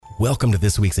Welcome to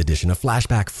this week's edition of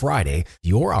Flashback Friday,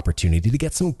 your opportunity to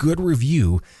get some good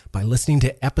review by listening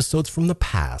to episodes from the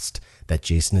past that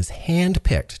Jason has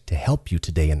handpicked to help you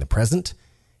today in the present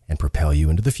and propel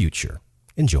you into the future.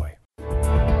 Enjoy.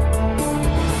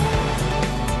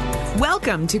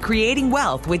 Welcome to Creating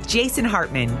Wealth with Jason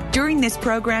Hartman. During this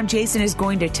program, Jason is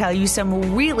going to tell you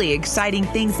some really exciting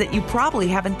things that you probably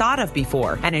haven't thought of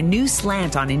before and a new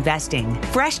slant on investing.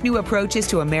 Fresh new approaches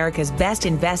to America's best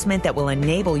investment that will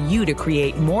enable you to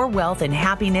create more wealth and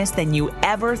happiness than you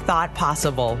ever thought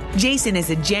possible. Jason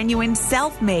is a genuine,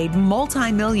 self-made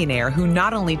multimillionaire who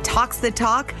not only talks the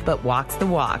talk, but walks the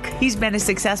walk. He's been a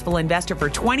successful investor for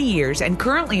 20 years and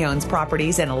currently owns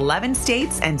properties in 11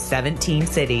 states and 17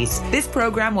 cities. This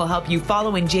program will help you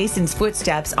follow in Jason's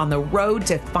footsteps on the road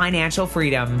to financial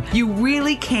freedom. You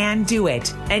really can do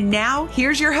it. And now,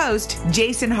 here's your host,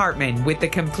 Jason Hartman, with the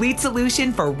complete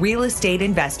solution for real estate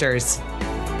investors.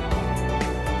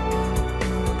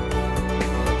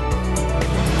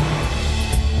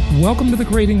 Welcome to the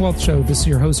Creating Wealth Show. This is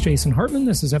your host, Jason Hartman.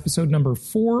 This is episode number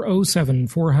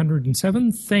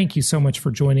 407. Thank you so much for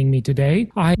joining me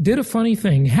today. I did a funny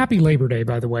thing. Happy Labor Day,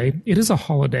 by the way. It is a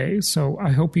holiday, so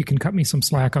I hope you can cut me some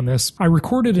slack on this. I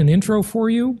recorded an intro for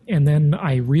you, and then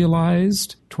I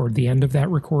realized toward the end of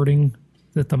that recording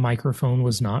that the microphone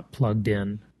was not plugged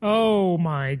in. Oh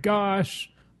my gosh.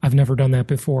 I've never done that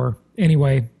before.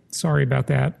 Anyway, sorry about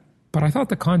that. But I thought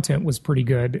the content was pretty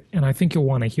good, and I think you'll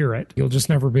want to hear it. You'll just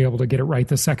never be able to get it right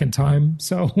the second time.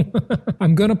 So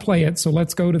I'm going to play it, so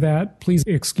let's go to that. Please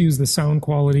excuse the sound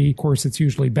quality. Of course, it's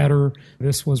usually better.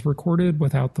 This was recorded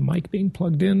without the mic being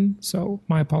plugged in, so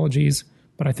my apologies.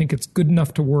 But I think it's good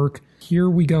enough to work. Here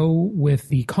we go with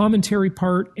the commentary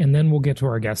part, and then we'll get to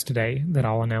our guest today that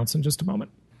I'll announce in just a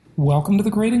moment. Welcome to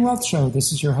the Creating Wealth Show.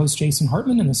 This is your host, Jason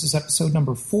Hartman, and this is episode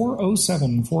number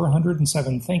 407.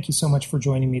 Thank you so much for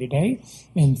joining me today,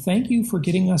 and thank you for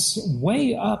getting us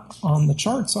way up on the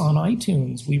charts on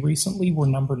iTunes. We recently were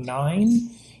number 9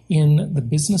 in the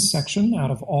business section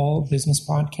out of all business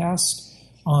podcasts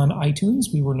on iTunes.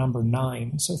 We were number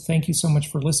 9, so thank you so much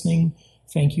for listening.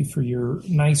 Thank you for your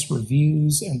nice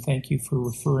reviews, and thank you for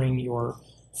referring your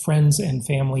friends and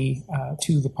family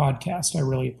to the podcast. I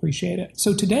really appreciate it.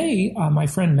 So today, my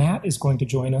friend Matt is going to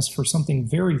join us for something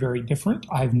very, very different.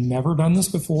 I've never done this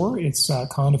before. It's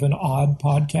kind of an odd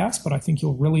podcast, but I think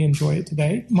you'll really enjoy it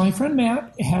today. My friend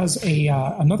Matt has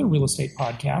another real estate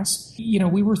podcast.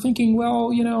 We were thinking,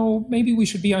 well, maybe we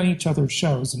should be on each other's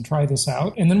shows and try this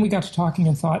out. And then we got to talking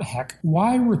and thought, heck,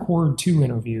 why record 2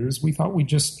 interviews? We thought we'd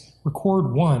just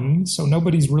record 1, so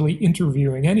nobody's really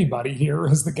interviewing anybody here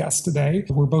as the guest today.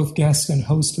 We're both guests and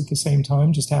hosts at the same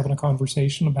time, just having a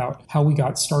conversation about how we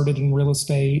got started in real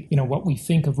estate, what we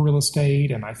think of real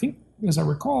estate. And I think, as I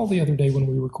recall, the other day when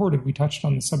we recorded, we touched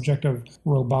on the subject of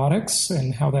robotics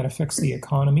and how that affects the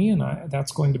economy. And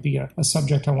that's going to be a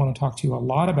subject I want to talk to you a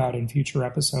lot about in future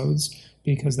episodes,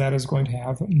 because that is going to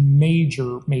have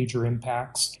major, major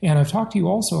impacts. And I've talked to you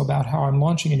also about how I'm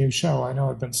launching a new show. I know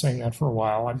I've been saying that for a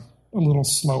while. I'm a little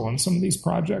slow on some of these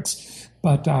projects,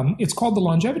 but it's called The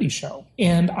Longevity Show.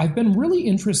 And I've been really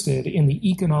interested in the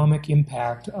economic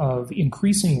impact of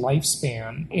increasing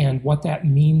lifespan and what that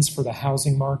means for the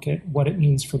housing market, what it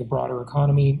means for the broader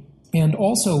economy. And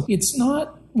also, it's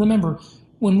not, remember,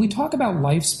 when we talk about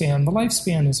lifespan, the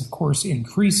lifespan is, of course,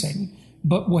 increasing.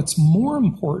 But what's more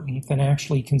important than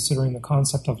actually considering the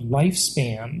concept of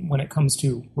lifespan when it comes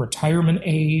to retirement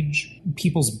age,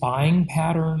 people's buying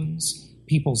patterns,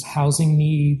 people's housing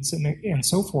needs, and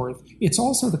so forth, it's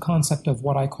also the concept of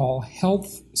what I call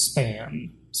health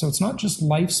span. So it's not just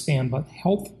lifespan, but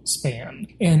health span.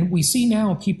 And we see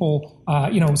now people,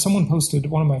 someone posted,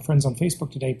 one of my friends on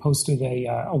Facebook today posted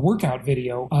a workout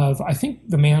video of, I think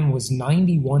the man was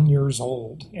 91 years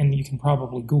old. And you can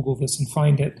probably Google this and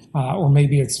find it, or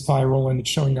maybe it's viral and it's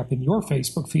showing up in your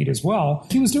Facebook feed as well.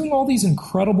 He was doing all these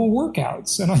incredible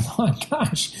workouts. And I thought,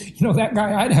 gosh, that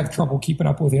guy, I'd have trouble keeping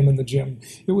up with him in the gym.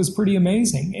 It was pretty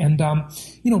amazing. And,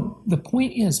 the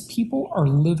point is, people are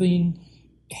living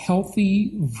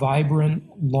healthy, vibrant,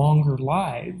 longer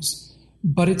lives.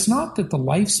 But it's not that the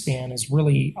lifespan is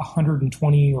really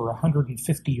 120 or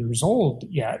 150 years old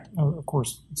yet. Of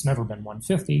course, it's never been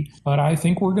 150, but I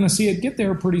think we're going to see it get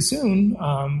there pretty soon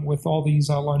with all these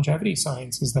longevity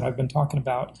sciences that I've been talking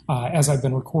about as I've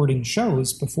been recording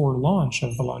shows before launch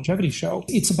of the Longevity Show.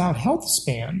 It's about health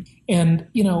span. And,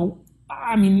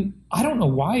 I don't know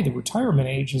why the retirement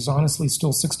age is honestly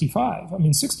still 65.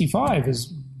 65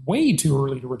 is way too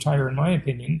early to retire, in my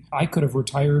opinion. I could have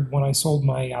retired when I sold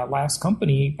my last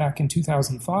company back in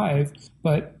 2005,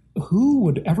 but who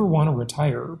would ever want to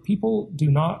retire? People do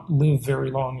not live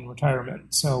very long in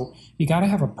retirement. So you got to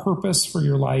have a purpose for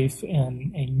your life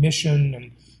and a mission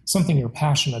and something you're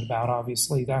passionate about.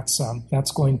 Obviously, that's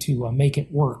going to make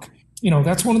it work.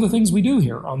 That's one of the things we do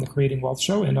here on the Creating Wealth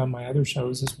Show and on my other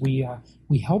shows is we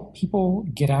help people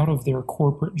get out of their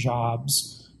corporate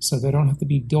jobs so they don't have to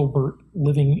be Dilbert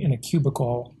living in a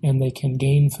cubicle, and they can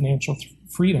gain financial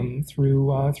freedom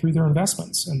through their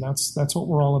investments, and that's what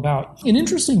we're all about. An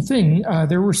interesting thing,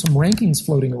 there were some rankings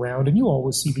floating around, and you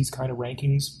always see these kind of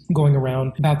rankings going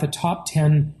around about the top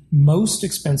 10 most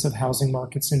expensive housing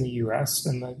markets in the U.S.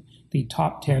 and the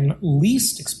top 10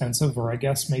 least expensive, or I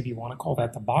guess maybe you want to call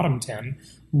that the bottom 10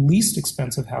 least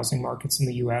expensive housing markets in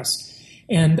the U.S.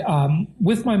 And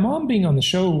with my mom being on the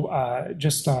show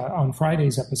just on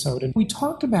Friday's episode, and we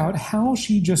talked about how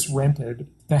she just rented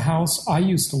the house I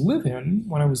used to live in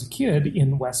when I was a kid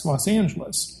in West Los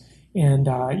Angeles. And,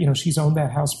 she's owned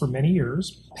that house for many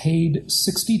years, paid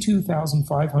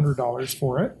 $62,500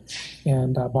 for it,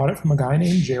 and bought it from a guy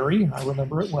named Jerry. I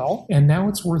remember it well. And now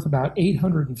it's worth about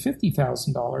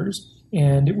 $850,000.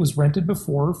 And it was rented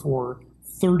before for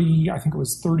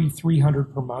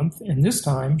 $3,300 per month. And this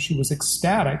time she was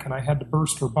ecstatic, and I had to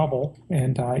burst her bubble.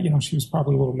 And, she was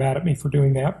probably a little mad at me for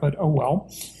doing that, but oh well.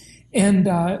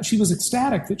 And she was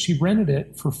ecstatic that she rented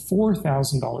it for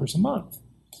 $4,000 a month.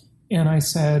 And I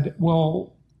said,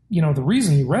 well, the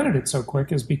reason you rented it so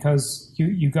quick is because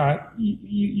you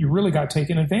really got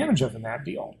taken advantage of in that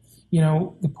deal.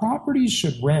 The properties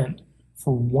should rent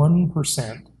for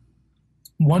 1%.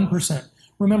 1%.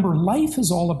 Remember, life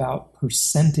is all about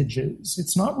percentages.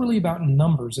 It's not really about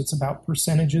numbers. It's about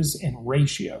percentages and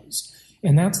ratios.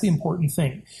 And that's the important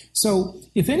thing. So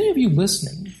if any of you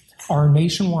listening are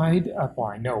nationwide,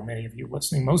 I know many of you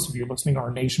listening, most of you listening are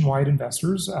nationwide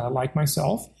investors like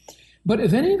myself. But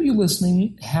if any of you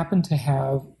listening happen to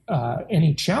have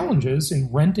any challenges in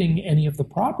renting any of the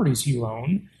properties you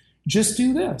own, just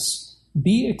do this.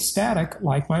 Be ecstatic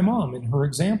like my mom in her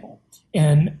example,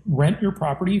 and rent your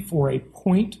property for a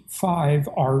 0.5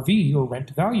 RV or rent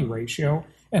to value ratio,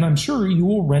 and I'm sure you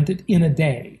will rent it in a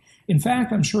day. In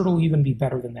fact, I'm sure it'll even be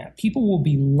better than that. People will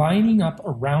be lining up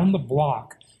around the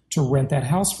block to rent that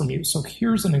house from you. So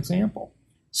here's an example.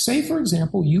 Say, for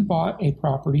example, you bought a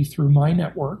property through my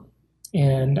network,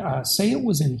 and say it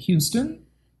was in Houston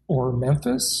or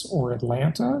Memphis or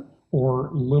Atlanta or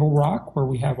Little Rock, where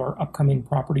we have our upcoming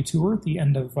property tour at the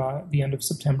end of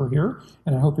September here,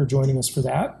 and I hope you're joining us for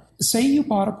that. Say you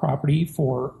bought a property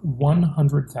for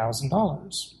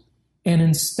 $100,000, and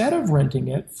instead of renting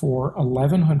it for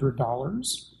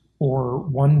 $1,100 or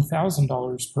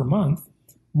 $1,000 per month,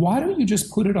 why don't you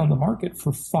just put it on the market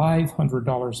for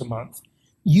 $500 a month?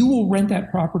 You will rent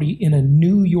that property in a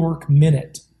New York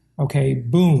minute. Okay,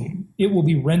 boom. It will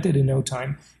be rented in no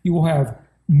time. You will have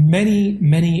many,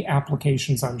 many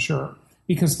applications, I'm sure.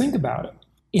 Because think about it.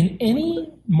 In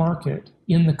any market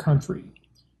in the country,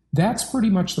 that's pretty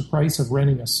much the price of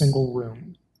renting a single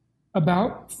room.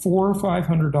 About $400 or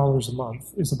 $500 a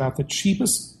month is about the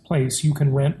cheapest place you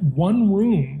can rent one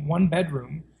room, one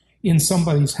bedroom, in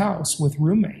somebody's house with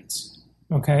roommates.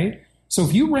 Okay? So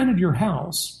if you rented your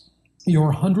house,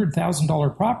 your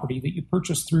 $100,000 property that you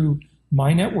purchased through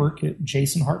my network at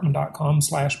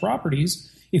jasonhartman.com/properties,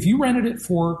 if you rented it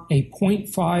for a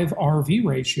 0.5 RV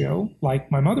ratio,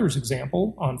 like my mother's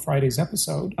example on Friday's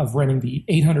episode of renting the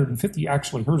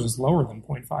actually hers is lower than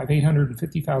 0.5,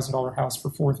 $850,000 house for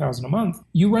 $4,000 a month,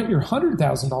 you rent your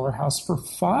 $100,000 house for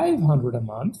 $500 a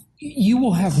month, you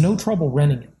will have no trouble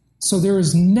renting it. So there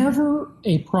is never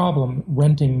a problem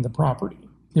renting the property.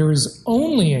 There is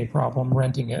only a problem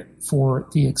renting it for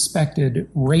the expected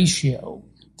ratio,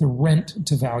 the rent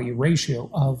to value ratio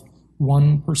of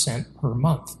 1% per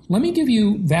month. Let me give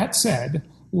you, that said,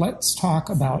 let's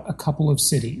talk about a couple of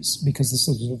cities, because this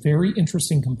is a very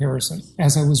interesting comparison.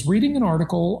 As I was reading an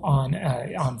article on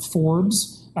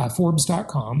Forbes,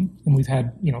 Forbes.com, and we've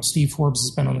had, Steve Forbes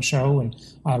has been on the show, and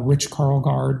Rich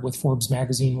Karlgaard with Forbes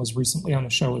magazine was recently on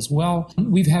the show as well.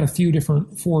 We've had a few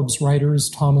different Forbes writers,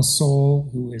 Thomas Sowell,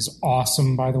 who is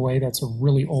awesome, by the way. That's a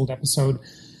really old episode.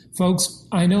 Folks,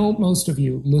 I know most of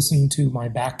you listen to my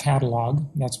back catalog.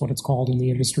 That's what it's called in the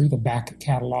industry, the back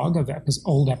catalog of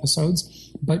old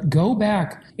episodes. But go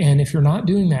back, and if you're not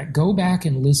doing that, go back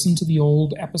and listen to the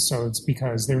old episodes,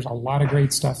 because there's a lot of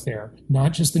great stuff there.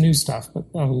 Not just the new stuff, but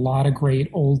a lot of great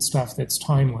old stuff that's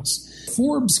timeless.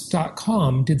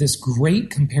 Forbes.com did this great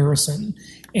comparison,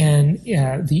 and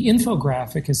the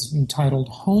infographic is entitled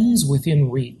Homes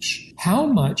Within Reach. How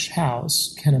much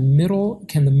house can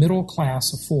the middle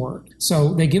class afford?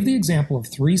 So they give the example of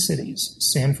three cities: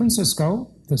 San Francisco,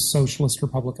 the Socialist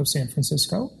Republic of San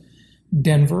Francisco,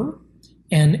 Denver,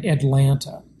 and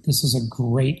Atlanta. This is a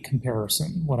great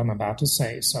comparison, what I'm about to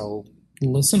say, so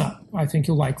listen up. I think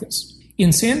you'll like this.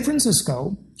 In San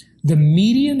Francisco, the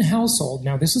median household,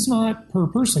 now this is not per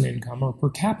person income or per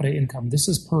capita income, this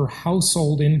is per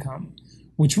household income,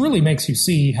 which really makes you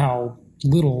see how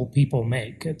little people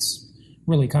make. It's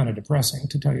really kind of depressing,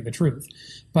 to tell you the truth.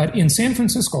 But in San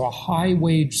Francisco, a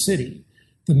high-wage city,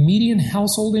 the median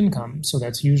household income, so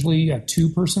that's usually a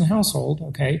two-person household,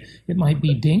 okay? It might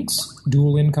be dinks,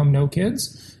 dual income, no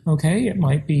kids, okay? It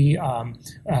might be,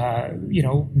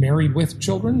 married with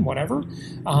children, whatever.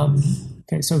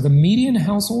 Okay, so the median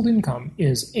household income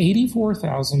is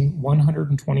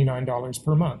 $84,129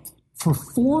 per month. For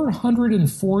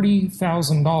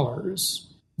 $440,000,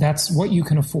 that's what you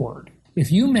can afford.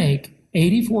 If you make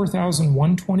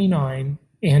 $84,129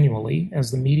 annually as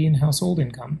the median household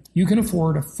income, you can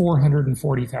afford a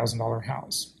 $440,000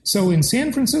 house. So in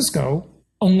San Francisco,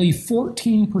 only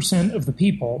 14% of the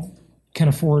people can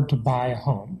afford to buy a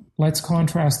home. Let's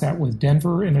contrast that with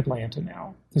Denver and Atlanta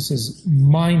now. This is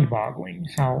mind-boggling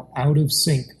how out of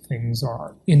sync things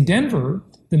are. In Denver,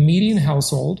 the median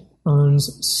household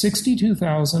earns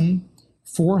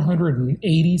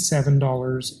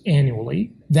 $62,487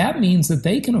 annually. That means that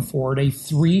they can afford a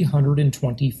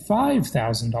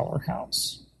 $325,000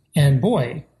 house. And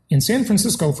boy, in San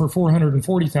Francisco for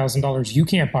 $440,000, you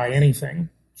can't buy anything.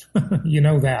 You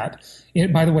know that.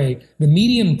 By the way, the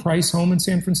median price home in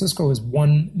San Francisco is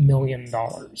 $1 million.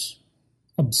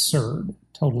 Absurd.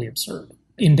 Totally absurd.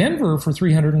 In Denver for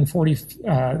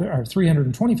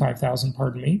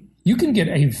 $325,000, you can get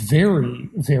a very,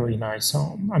 very nice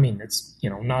home. I mean, it's,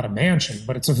 not a mansion,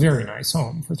 but it's a very nice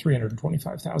home for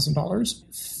 $325,000.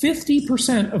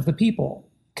 50% of the people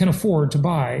can afford to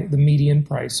buy the median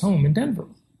price home in Denver.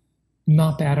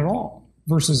 Not bad at all.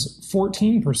 Versus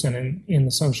 14% in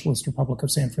the Socialist Republic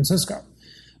of San Francisco.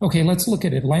 Okay, let's look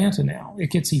at Atlanta now. It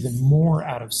gets even more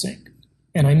out of sync.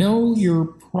 And I know you're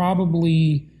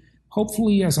probably,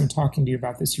 hopefully as I'm talking to you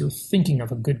about this, you're thinking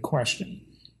of a good question.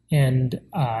 And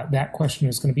that question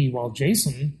is going to be, well,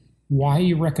 Jason, why are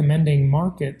you recommending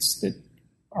markets that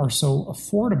are so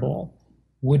affordable?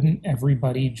 Wouldn't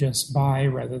everybody just buy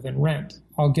rather than rent?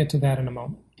 I'll get to that in a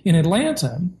moment. In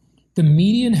Atlanta, the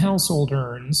median household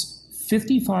earns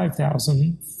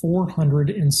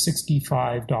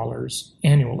 $55,465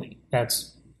 annually.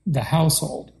 That's the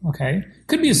household, okay?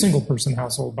 Could be a single-person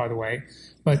household, by the way,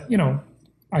 but,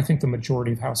 I think the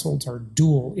majority of households are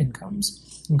dual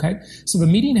incomes, okay? So the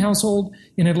median household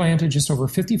in Atlanta, just over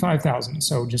 $55,000.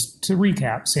 So just to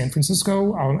recap, San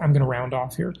Francisco, I'm going to round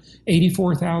off here,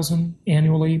 $84,000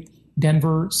 annually.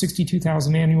 Denver,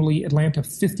 $62,000 annually. Atlanta,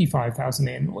 $55,000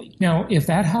 annually. Now, if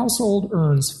that household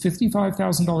earns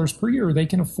 $55,000 per year, they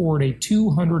can afford a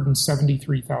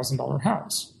 $273,000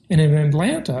 house. And in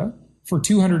Atlanta, for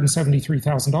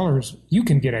 $273,000, you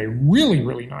can get a really,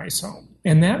 really nice home.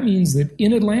 And that means that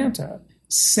in Atlanta,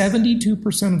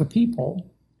 72% of the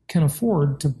people can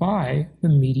afford to buy the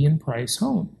median price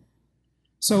home.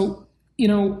 So,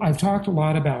 I've talked a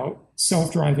lot about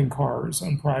self-driving cars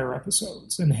on prior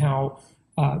episodes and how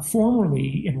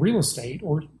formerly in real estate,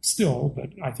 or still, but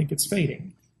I think it's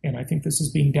fading, and I think this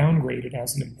is being downgraded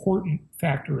as an important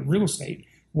factor in real estate.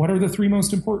 What are the three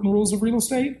most important rules of real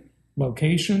estate?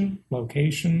 Location,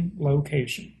 location,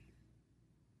 location.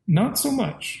 Not so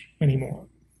much anymore,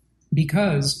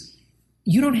 because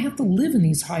you don't have to live in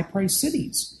these high-priced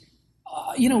cities.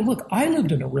 Look, I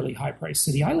lived in a really high-priced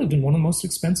city. I lived in one of the most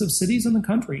expensive cities in the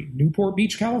country, Newport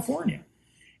Beach, California.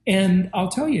 And I'll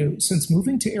tell you, since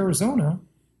moving to Arizona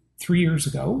 3 years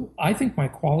ago, I think my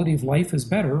quality of life is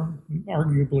better,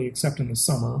 arguably except in the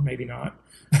summer, maybe not.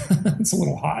 It's a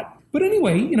little hot. But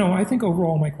anyway, I think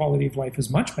overall my quality of life is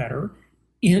much better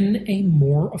in a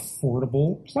more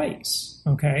affordable place,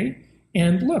 okay?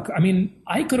 And look,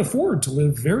 I could afford to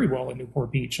live very well in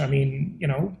Newport Beach.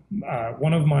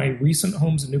 One of my recent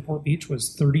homes in Newport Beach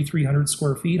was 3,300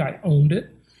 square feet. I owned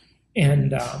it.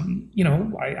 And,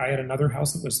 I had another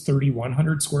house that was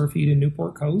 3,100 square feet in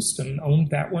Newport Coast and owned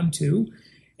that one too.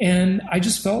 And I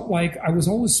just felt like I was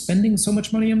always spending so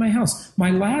much money on my house.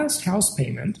 My last house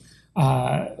payment,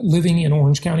 living in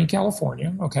Orange County,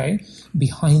 California, okay,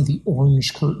 behind the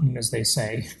orange curtain, as they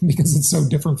say, because it's so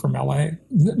different from LA.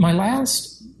 My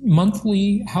last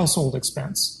monthly household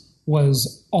expense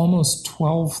was almost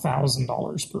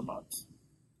 $12,000 per month.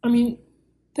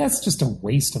 That's just a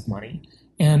waste of money.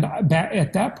 And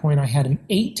at that point, I had an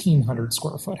 1,800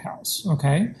 square foot house,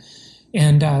 okay?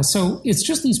 And so it's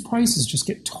just these prices just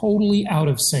get totally out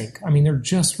of sync. They're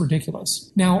just ridiculous.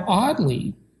 Now,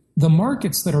 oddly, The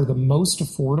markets that are the most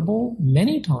affordable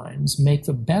many times make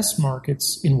the best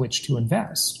markets in which to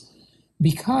invest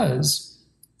because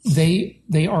they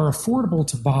are affordable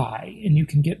to buy and you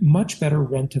can get much better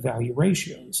rent to value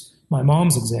ratios. My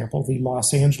mom's example, the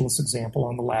Los Angeles example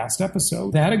on the last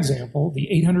episode, that example, the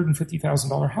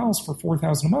 $850,000 house for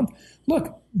 $4,000 a month.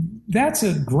 Look, that's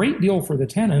a great deal for the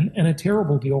tenant and a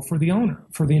terrible deal for the owner,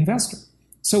 for the investor.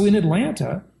 So in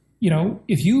Atlanta,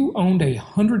 if you owned a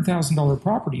 $100,000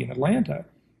 property in Atlanta,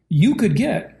 you could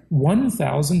get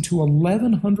 $1,000 to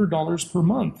 $1,100 per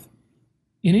month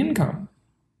in income,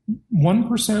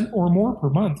 1% or more per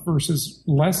month versus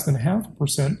less than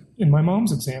 0.5% in my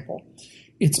mom's example.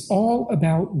 It's all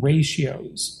about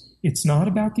ratios. It's not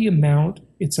about the amount.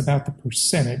 It's about the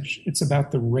percentage. It's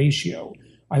about the ratio.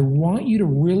 I want you to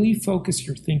really focus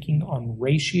your thinking on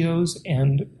ratios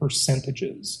and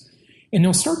percentages. And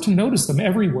you'll start to notice them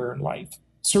everywhere in life.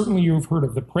 Certainly you've heard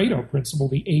of the Pareto principle,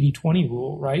 the 80-20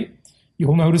 rule, right?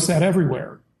 You'll notice that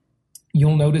everywhere.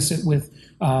 You'll notice it with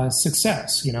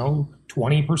success.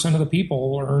 20% of the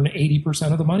people earn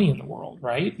 80% of the money in the world,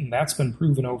 right? And that's been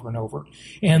proven over and over.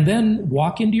 And then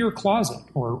walk into your closet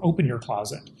or open your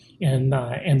closet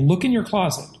and look in your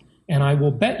closet. And I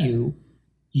will bet you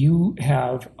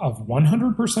have of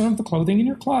 100% of the clothing in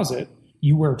your closet,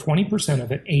 you wear 20%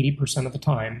 of it 80% of the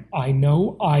time. I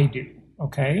know I do,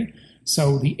 okay?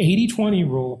 So the 80-20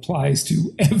 rule applies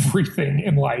to everything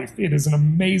in life. It is an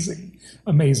amazing,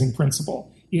 amazing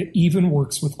principle. It even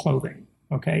works with clothing,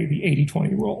 okay? The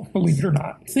 80-20 rule, believe it or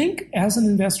not. Think as an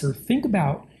investor,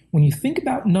 when you think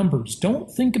about numbers, don't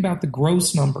think about the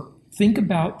gross number. Think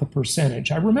about the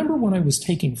percentage. I remember when I was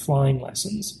taking flying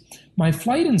lessons, my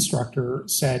flight instructor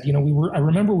said, I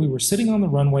remember we were sitting on the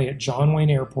runway at John Wayne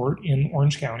Airport in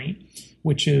Orange County,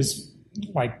 which is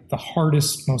like the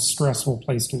hardest, most stressful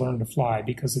place to learn to fly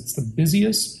because it's the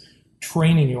busiest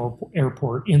training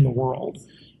airport in the world.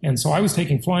 And so I was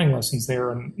taking flying lessons there,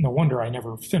 and no wonder I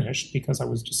never finished because I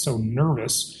was just so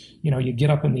nervous. You get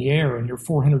up in the air and you're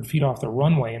 400 feet off the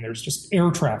runway and there's just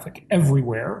air traffic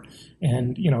everywhere.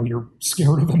 And, you're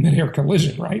scared of a mid-air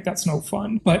collision, right? That's no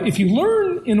fun. But if you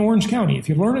learn in Orange County, if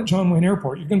you learn at John Wayne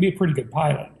Airport, you're going to be a pretty good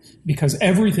pilot because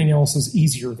everything else is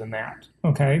easier than that,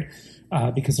 okay?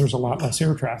 Because there's a lot less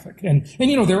air traffic. And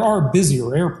there are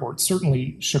busier airports,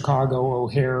 certainly Chicago,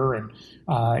 O'Hare, and,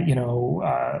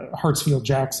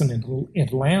 Hartsfield-Jackson and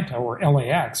Atlanta or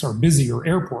LAX are busier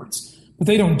airports. But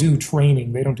they don't do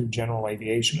training. They don't do general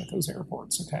aviation at those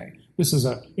airports, okay? This is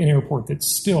an airport that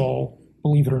still,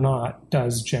 believe it or not,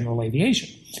 does general aviation.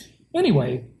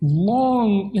 Anyway,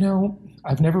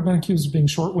 I've never been accused of being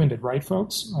short-winded, right,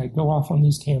 folks? I go off on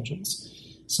these tangents.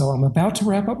 So I'm about to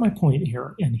wrap up my point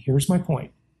here, and here's my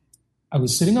point. I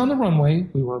was sitting on the runway.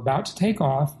 We were about to take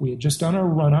off. We had just done our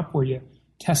run-up where you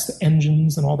test the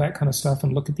engines and all that kind of stuff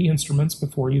and look at the instruments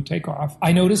before you take off.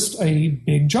 I noticed a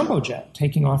big jumbo jet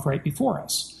taking off right before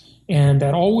us. And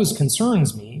that always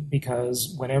concerns me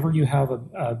because whenever you have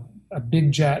a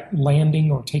big jet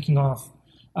landing or taking off,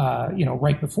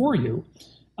 right before you,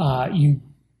 you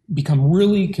become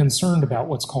really concerned about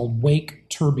what's called wake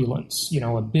turbulence.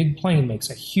 A big plane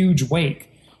makes a huge wake,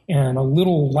 and a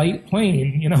little light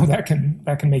plane,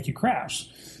 that can make you crash.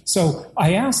 So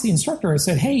I asked the instructor, I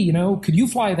said, hey, could you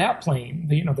fly that plane,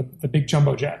 the big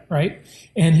jumbo jet, right?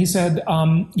 And he said,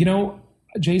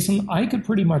 Jason, I could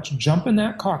pretty much jump in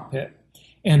that cockpit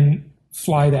and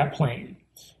fly that plane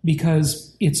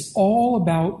because it's all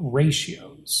about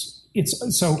ratios.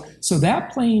 So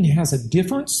that plane has a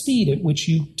different speed at which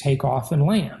you take off and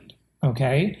land,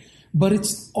 okay? But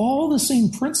it's all the same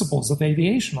principles of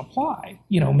aviation apply.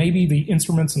 Maybe the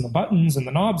instruments and the buttons and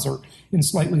the knobs are in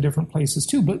slightly different places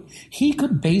too, but he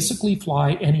could basically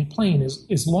fly any plane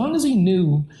as long as he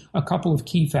knew a couple of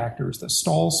key factors, the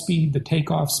stall speed, the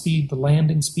takeoff speed, the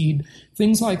landing speed,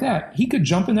 things like that. He could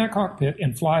jump in that cockpit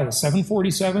and fly a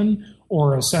 747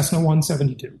 or a Cessna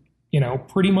 172.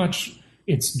 Pretty much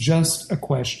it's just a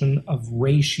question of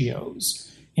ratios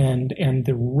and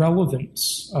the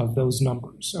relevance of those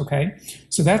numbers, okay?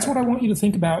 So that's what I want you to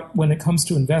think about when it comes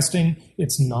to investing.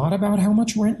 It's not about how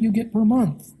much rent you get per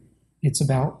month. It's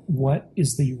about what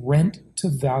is the rent to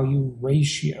value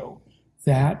ratio.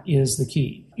 That is the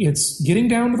key. It's getting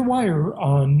down to the wire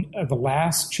on the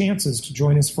last chances to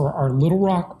join us for our Little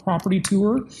Rock property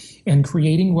tour and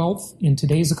Creating Wealth in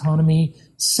Today's Economy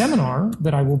seminar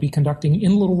that I will be conducting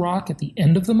in Little Rock at the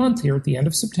end of the month here, at the end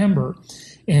of September.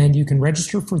 And you can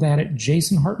register for that at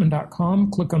jasonhartman.com.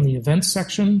 Click on the events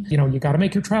section. You got to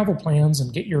make your travel plans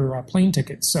and get your plane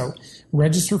tickets. So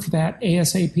register for that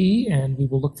ASAP, and we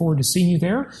will look forward to seeing you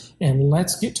there. And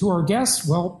let's get to our guests.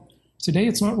 Well, Today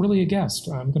it's not really a guest.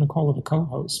 I'm going to call it a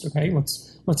co-host. Okay,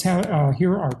 let's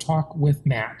hear our talk with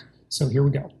Matt. So here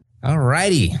we go. All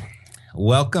righty.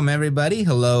 Welcome, everybody.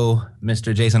 Hello,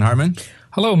 Mr. Jason Hartman.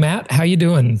 Hello, Matt. How you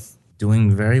doing?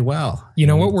 Doing very well. You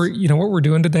know what we're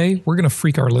doing today? We're going to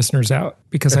freak our listeners out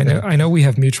because I know we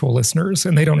have mutual listeners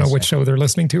and they don't know which show they're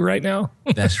listening to right now.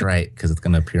 That's right, because it's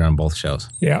going to appear on both shows.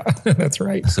 Yeah, that's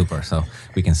right. Super. So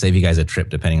we can save you guys a trip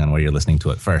depending on where you're listening to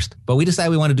it first. But we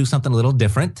decided we want to do something a little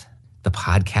different. The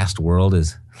podcast world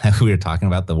is, we were talking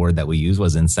about, the word that we use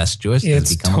was incestuous.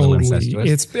 It's it's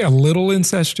a little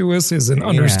incestuous is an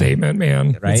understatement,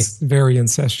 man. Right? It's very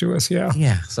incestuous, yeah.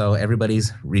 Yeah, so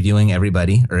everybody's reviewing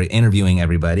everybody or interviewing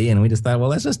everybody, and we just thought, well,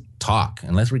 let's just talk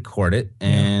and let's record it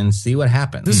and see what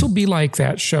happens. This will be like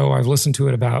that show. I've listened to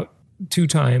it about 2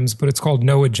 times, but it's called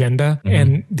No Agenda. Mm-hmm.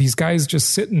 And these guys just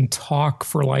sit and talk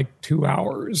for like 2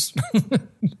 hours.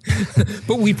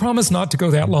 But we promise not to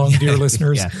go that long, dear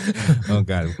listeners. Yeah. Oh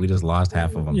God, we just lost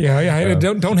half of them. Yeah.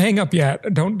 Don't hang up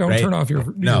yet. Don't turn off your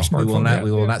smartphone.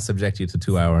 We will not subject you to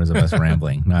 2 hours of us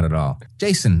rambling. Not at all.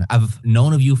 Jason, I've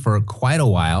known of you for quite a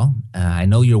while. I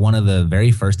know you're one of the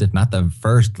very first, if not the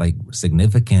first, like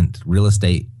significant real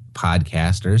estate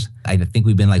podcasters. I think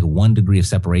we've been like 1 degree of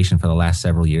separation for the last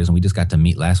several years, and we just got to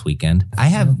meet last weekend. I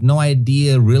have no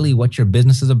idea really what your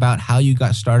business is about, how you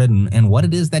got started, and what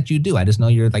it is that you do. I just know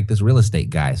you're like this real estate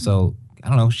guy. So I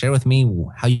don't know, share with me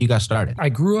how you got started. I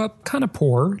grew up kind of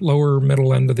poor, lower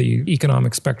middle end of the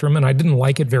economic spectrum, and I didn't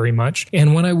like it very much.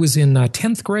 And when I was in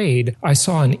 10th grade, I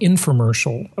saw an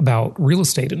infomercial about real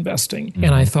estate investing. Mm-hmm.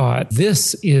 And I thought,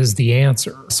 this is the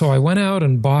answer. So I went out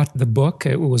and bought the book.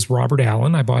 It was Robert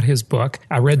Allen. I bought his book.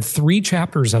 I read 3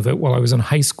 chapters of it while I was in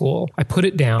high school. I put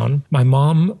it down. My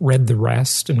mom read the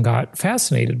rest and got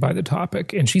fascinated by the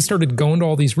topic. And she started going to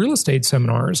all these real estate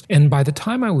seminars. And by the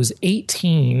time I was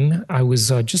 18, I was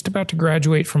just about to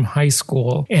graduate from high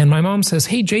school. And my mom says,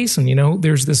 hey, Jason,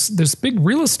 there's this big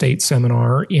real estate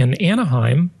seminar in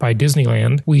Anaheim by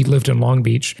Disneyland. We lived in Long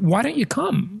Beach. Why don't you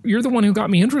come? You're the one who got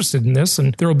me interested in this.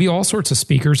 And there will be all sorts of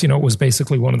speakers. It was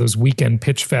basically one of those weekend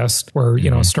pitch fest where,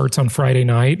 starts on Friday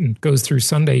night and goes through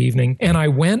Sunday evening. And I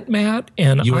went, Matt,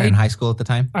 and you were in high school at the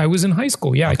time? I was in high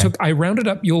school. Yeah. Okay. I rounded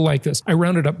up, you'll like this. I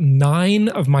rounded up 9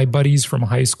 of my buddies from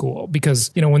high school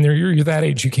because, when you're that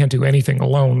age, you can't do anything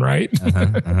alone, right?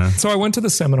 So I went to the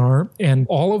seminar and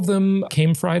all of them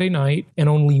came Friday night and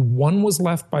only one was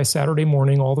left by Saturday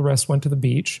morning. All the rest went to the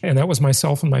beach. And that was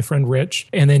myself and my friend Rich.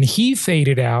 And then he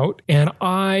faded out and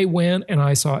I went and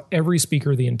I saw every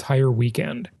speaker the entire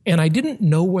weekend. And I didn't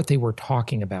know what they were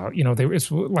talking about.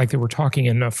 It's like they were talking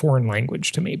in a foreign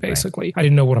language to me, basically. Right. I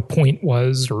didn't know what a point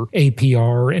was or APR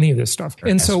or any of this stuff. Or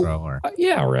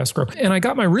escrow. And I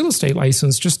got my real estate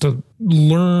license just to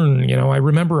learn. I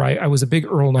remember I was a big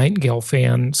Earl Nightingale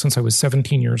fan since I was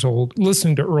 17 years old.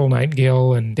 Listening to Earl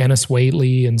Nightingale and Dennis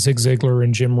Waitley and Zig Ziglar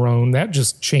and Jim Rohn, that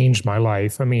just changed my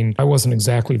life. I mean, I wasn't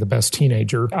exactly the best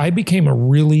teenager. I became a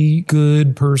really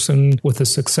good person with a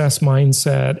success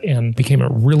mindset and became a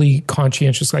really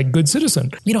conscientious, good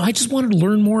citizen. I just wanted to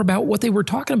learn more about what they were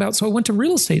talking about. So I went to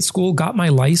real estate school, got my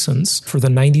license for the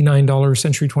 $99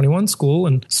 Century 21 school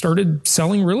and started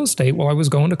selling real estate while I was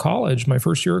going to college. My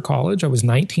first year of college, I was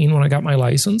 19 when I got my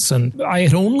license. And I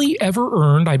had only ever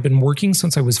earned, I'd been working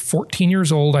since I was 14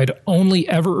 years old. I'd only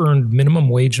ever earned minimum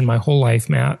wage in my whole life,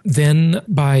 Matt. Then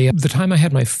by the time I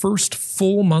had my first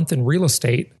full month in real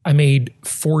estate, I made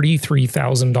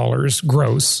 $43,000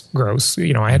 gross.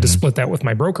 I had to split that with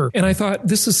my broker. And I thought,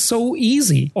 this is so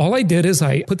easy. All I did is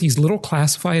I put these little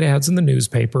classified ads in the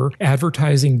newspaper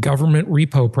advertising government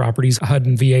repo properties, HUD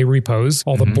and VA repos,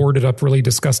 all the boarded up, really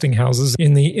disgusting houses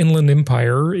in the Inland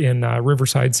Empire in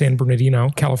Riverside, San Bernardino,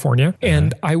 California.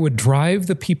 And I would drive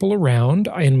the people around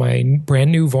in my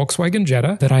brand new Volkswagen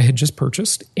Jetta that I had just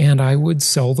purchased, and I would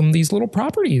sell them these little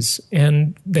properties.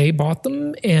 And they bought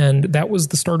them, and that was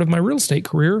the start of my real estate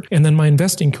career. And then my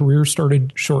investing career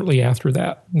started shortly after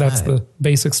that. That's the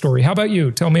basic story. How about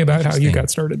you? Tell me about how you got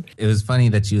started. It was funny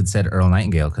that you had said Earl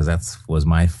Nightingale because that was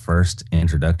my first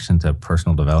introduction to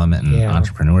personal development and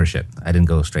entrepreneurship. I didn't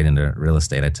go straight into real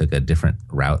estate. I took a different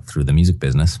route through the music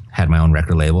business. Had my own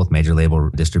record label with major label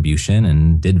distribution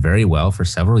and did very well for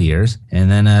several years. And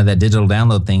then that digital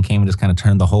download thing came and just kind of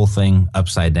turned the whole thing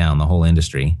upside down, the whole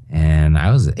industry. And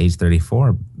I was at age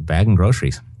 34 bagging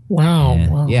groceries.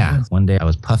 Wow. Yeah. One day I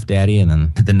was Puff Daddy, and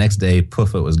then the next day,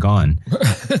 poof, it was gone.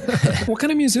 What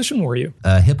kind of musician were you?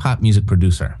 A hip-hop music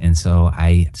producer. And so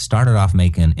I started off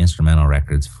making instrumental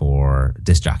records for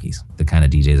disc jockeys, the kind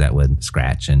of DJs that would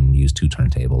scratch and use 2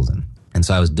 turntables. And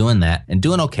so I was doing that and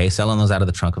doing okay, selling those out of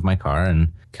the trunk of my car.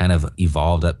 And kind of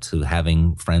evolved up to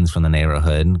having friends from the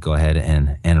neighborhood go ahead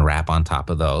and rap on top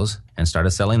of those, and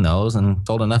started selling those, and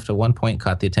sold enough to one point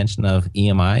caught the attention of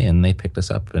EMI, and they picked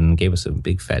us up and gave us a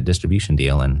big fat distribution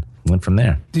deal and went from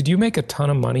there. Did you make a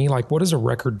ton of money? Like, what is a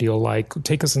record deal like?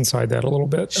 Take us inside that a little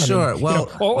bit. Sure.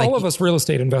 All of us real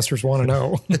estate investors want to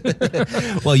know.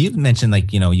 Well, you mentioned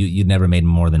you'd never made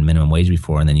more than minimum wage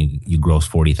before, and then you gross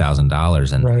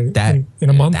 $40,000, and right. that in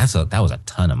a month. That was a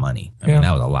ton of money. I mean,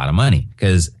 that was a lot of money,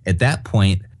 because at that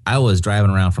point, I was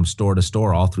driving around from store to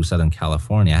store all through Southern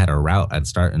California. I had a route. I'd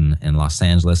start in Los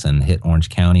Angeles and hit Orange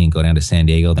County and go down to San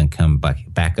Diego, then come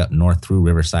back up north through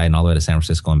Riverside and all the way to San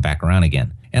Francisco and back around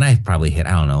again. And I probably hit,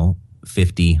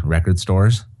 50 record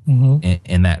stores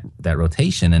in that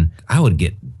rotation. And I would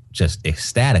get just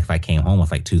ecstatic if I came home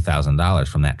with like $2,000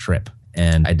 from that trip.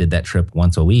 And I did that trip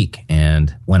once a week.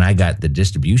 And when I got the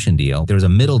distribution deal, there was a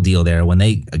middle deal there when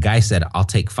a guy said, I'll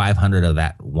take 500 of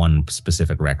that one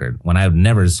specific record, when I've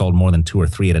never sold more than 2 or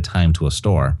 3 at a time to a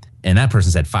store. And that person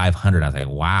said 500. I was like,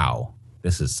 wow,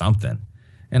 this is something.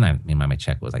 And my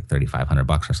check was like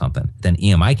 $3,500 or something. Then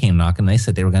EMI came knocking, and they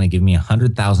said they were going to give me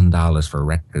 $100,000 for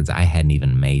records I hadn't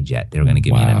even made yet. They were going to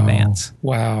give me an advance.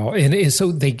 Wow. And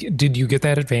so did you get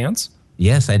that advance?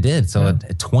 Yes, I did. So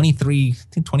at 23,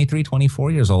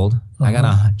 24 years old, I got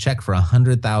a check for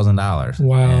 $100,000.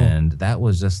 Wow. And that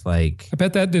was just like... I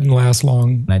bet that didn't last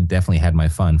long. I definitely had my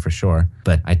fun for sure.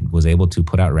 But I was able to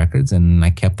put out records, and I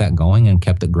kept that going and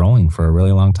kept it growing for a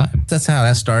really long time. That's how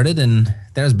that started. And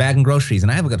there's bagging groceries.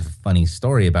 And I have got a funny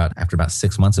story about after about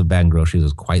 6 months of bagging groceries, it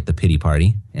was quite the pity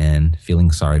party, and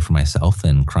feeling sorry for myself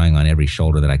and crying on every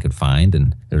shoulder that I could find.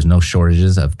 And there's no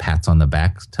shortages of pats on the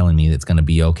back telling me it's going to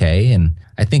be okay. And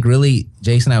I think really,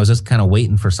 Jason, I was just kind of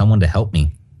waiting for someone to help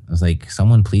me. I was like,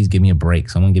 someone please give me a break.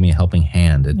 Someone give me a helping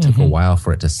hand. It took a while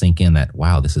for it to sink in that,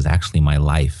 wow, this is actually my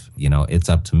life. It's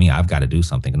up to me. I've got to do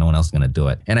something. No one else is going to do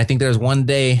it. And I think there was one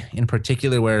day in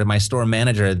particular where my store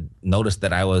manager had noticed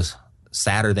that I was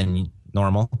sadder than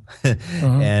normal.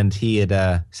 And he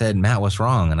had said, Matt, what's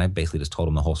wrong? And I basically just told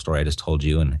him the whole story I just told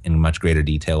you in much greater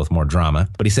detail with more drama.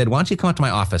 But he said, why don't you come up to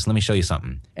my office? Let me show you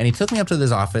something. And he took me up to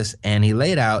his office, and he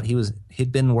laid out,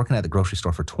 he'd been working at the grocery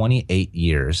store for 28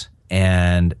 years.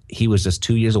 And he was just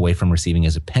 2 years away from receiving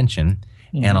his pension.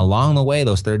 And along the way,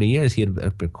 those 30 years, he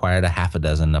had acquired a half a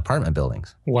dozen apartment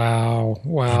buildings. Wow.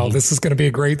 This is going to be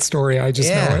a great story. I just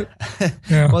know it.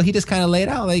 Yeah. Well, he just kind of laid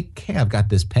out like, hey, I've got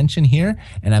this pension here,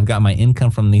 and I've got my income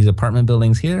from these apartment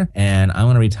buildings here, and I'm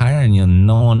going to retire, and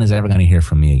no one is ever going to hear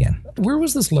from me again. Where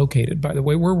was this located, by the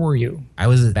way? Where were you? I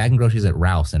was bagging groceries at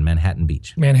Ralph's in Manhattan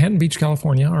Beach. Manhattan Beach,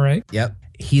 California. All right. Yep.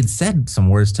 He had said some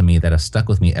words to me that have stuck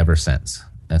with me ever since.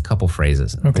 A couple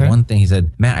phrases. Okay. The one thing he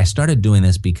said, Matt, I started doing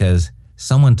this because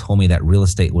someone told me that real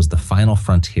estate was the final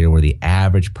frontier where the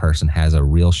average person has a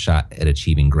real shot at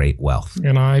achieving great wealth.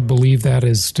 And I believe that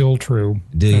is still true.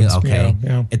 Do you? Okay.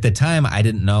 Yeah. At the time, I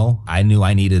didn't know. I knew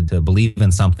I needed to believe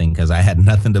in something because I had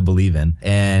nothing to believe in.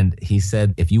 And he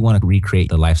said, if you want to recreate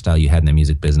the lifestyle you had in the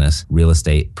music business, real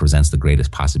estate presents the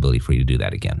greatest possibility for you to do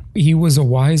that again. He was a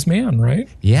wise man, right?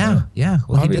 Yeah.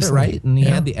 Well, obviously. He did it right, and he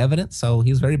had the evidence, so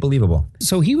he was very believable.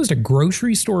 So he was a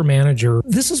grocery store manager.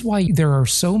 This is why there are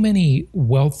so many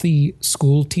wealthy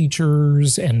school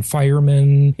teachers and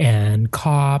firemen and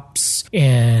cops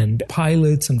and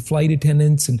pilots and flight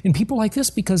attendants and people like this,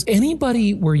 because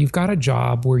anybody where you've got a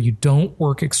job where you don't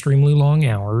work extremely long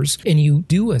hours and you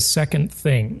do a second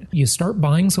thing, you start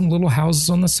buying some little houses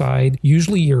on the side.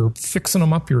 Usually you're fixing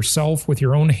them up yourself with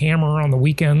your own hammer on the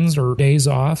weekends or days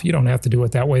off. You don't have to do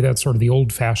it that way. That's sort of the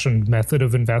old-fashioned method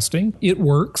of investing. It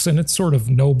works, and it's sort of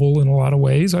noble in a lot of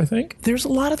ways, I think. There's a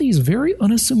lot of these very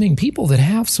unassuming people that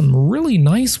have some really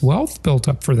nice wealth built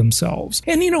up for themselves.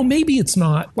 And, maybe it's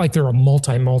not like they're a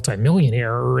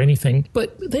multi-millionaire or anything,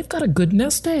 but they've got a good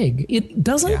nest egg. It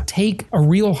doesn't take a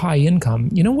real high income.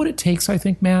 You know what it takes, I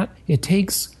think, Matt? It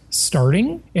takes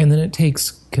starting, and then it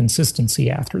takes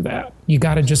consistency after that. You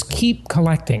got to just keep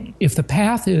collecting. If the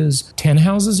path is 10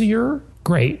 houses a year,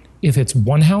 great. If it's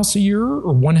one house a year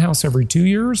or one house every 2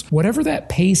 years, whatever that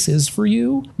pace is for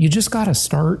you, you just got to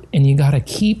start and you got to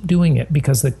keep doing it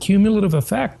because the cumulative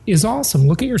effect is awesome.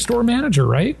 Look at your store manager,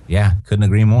 right? Yeah, couldn't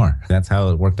agree more. That's how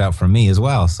it worked out for me as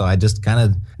well. So I just kind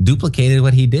of duplicated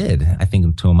what he did, I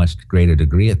think to a much greater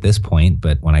degree at this point.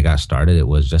 But when I got started, it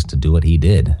was just to do what he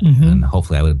did. And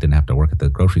hopefully I didn't have to work at the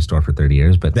grocery store for 30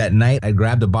 years. But that night I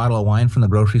grabbed a bottle of wine from the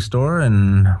grocery store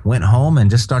and went home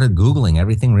and just started Googling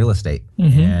everything real estate.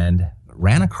 And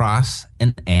ran across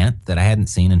an aunt that I hadn't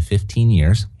seen in 15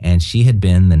 years, and she had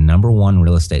been the #1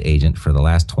 real estate agent for the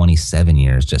last 27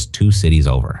 years, just 2 cities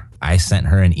over. I sent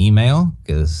her an email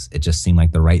because it just seemed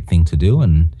like the right thing to do,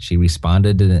 and she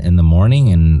responded in the morning,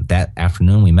 and that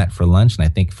afternoon we met for lunch, and I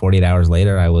think 48 hours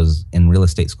later I was in real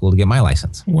estate school to get my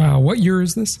license. Wow. What year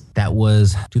is this? That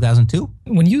was 2002.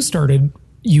 When you started,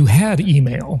 you had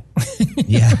email.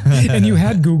 Yeah. And you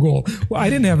had Google. Well, I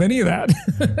didn't have any of that.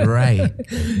 Right.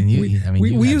 And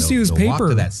we used to use paper. Walk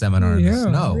to that seminar in the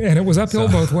snow. And it was uphill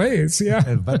both ways.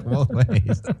 Yeah. But both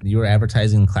ways. You were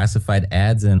advertising classified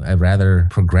ads in a rather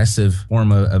progressive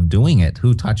form of doing it.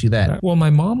 Who taught you that? Well,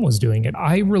 my mom was doing it.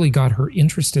 I really got her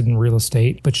interested in real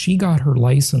estate, but she got her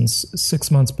license 6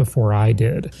 months before I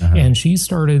did. Uh-huh. And she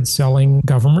started selling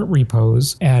government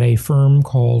repos at a firm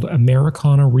called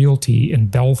Americana Realty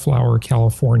in Bellflower,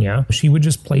 California. She would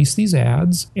just place these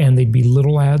ads, and they'd be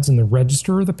little ads in the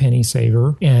Register or the Penny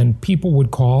Saver, and people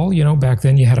would call. You know, back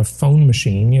then you had a phone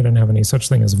machine. You didn't have any such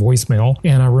thing as voicemail.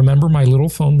 And I remember my little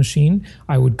phone machine.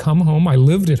 I would come home. I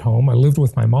lived at home. I lived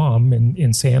with my mom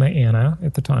in Santa Ana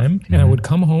at the time. Mm-hmm. And I would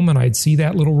come home and I'd see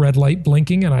that little red light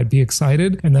blinking and I'd be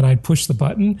excited. And then I'd push the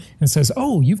button and it says,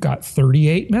 "Oh, you've got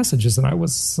 38 messages." And I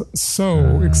was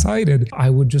so excited. I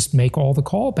would just make all the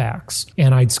callbacks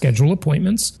and I'd schedule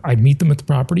appointments. I'd meet them at the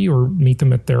property or meet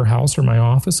them at their house or my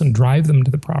office and drive them to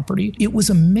the property. It was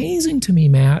amazing to me,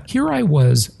 Matt. Here I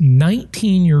was,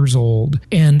 19 years old,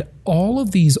 and all of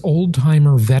these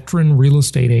old-timer veteran real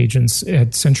estate agents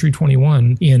at Century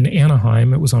 21 in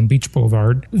Anaheim, it was on Beach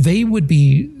Boulevard, they would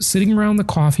be sitting around the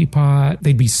coffee pot.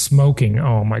 They'd be smoking.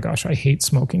 Oh my gosh, I hate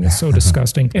smoking. It's so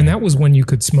disgusting. And that was when you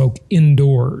could smoke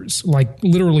indoors. Like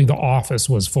literally the office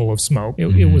was full of smoke.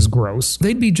 It was gross.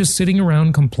 They'd be just sitting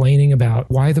around complaining about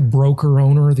why the broker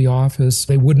owner of the office,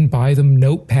 they wouldn't buy them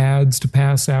notepads to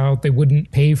pass out. They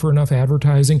wouldn't pay for enough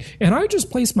advertising. And I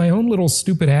just placed my own little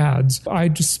stupid ads. I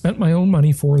just spent my own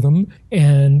money for them,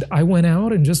 and I went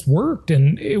out and just worked,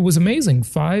 and it was amazing.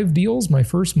 5 deals my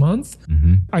first month.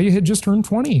 Mm-hmm. I had just turned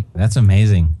 20. That's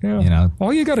amazing. Yeah. You know,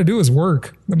 all you got to do is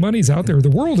work. The money's out there. The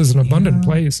world is an abundant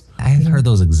place. I heard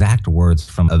those exact words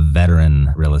from a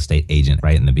veteran real estate agent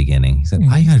right in the beginning. He said,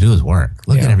 all you got to do is work.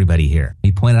 Look at everybody here.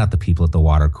 He pointed out the people at the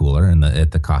water cooler and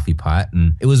at the coffee pot,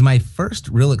 and it was my first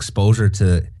real exposure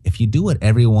to, if you do what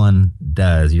everyone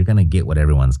does, you're going to get what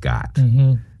everyone's got.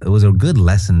 Mm-hmm. It was a good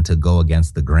lesson to go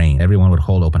against the grain. Everyone would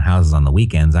hold open houses on the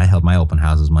weekends. I held my open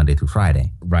houses Monday through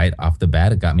Friday. Right off the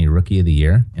bat, it got me Rookie of the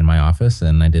Year in my office,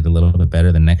 and I did a little bit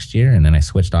better the next year, and then I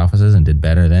switched offices and did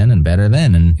better then and better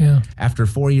then. And after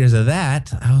 4 years of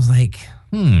that, I was like,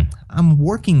 I'm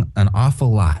working an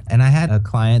awful lot. And I had a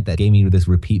client that gave me this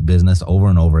repeat business over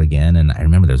and over again. And I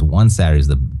remember there's one Saturday, it was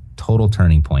the total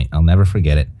turning point. I'll never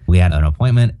forget it. We had an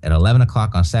appointment at 11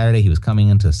 o'clock on Saturday. He was coming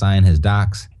in to sign his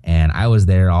docs. And I was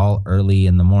there all early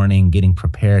in the morning getting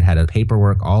prepared, had a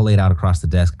paperwork all laid out across the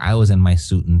desk. I was in my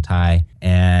suit and tie,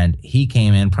 and he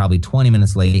came in probably 20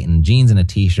 minutes late in jeans and a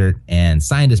t-shirt and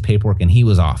signed his paperwork, and he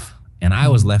was off. And I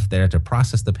was left there to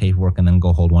process the paperwork and then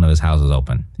go hold one of his houses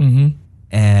open. Mm-hmm.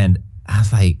 And I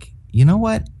was like, you know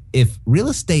what? If real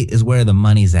estate is where the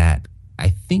money's at, I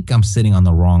think I'm sitting on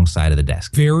the wrong side of the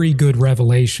desk. Very good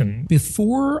revelation.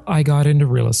 Before I got into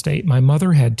real estate, my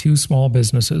mother had 2 small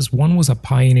businesses. One was a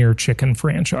Pioneer chicken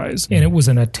franchise, and it was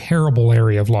in a terrible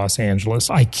area of Los Angeles.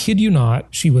 I kid you not,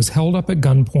 she was held up at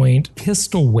gunpoint,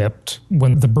 pistol whipped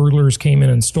when the burglars came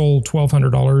in and stole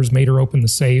 $1,200, made her open the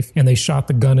safe, and they shot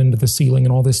the gun into the ceiling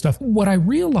and all this stuff. What I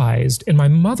realized, and my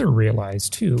mother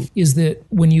realized too, is that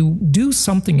when you do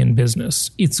something in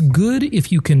business, it's good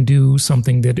if you can do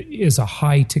something that is a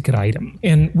high ticket item.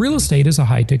 And real estate is a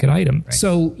high ticket item. Right.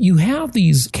 So you have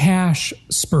these cash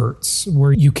spurts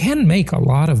where you can make a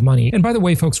lot of money. And by the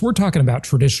way, folks, we're talking about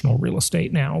traditional real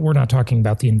estate now. We're not talking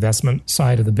about the investment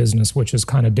side of the business, which is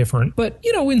kind of different. But,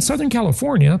 you know, in Southern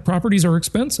California, properties are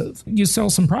expensive. You sell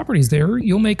some properties there,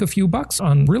 you'll make a few bucks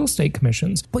on real estate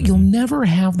commissions, but you'll never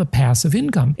have the passive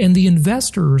income. And the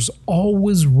investors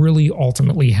always really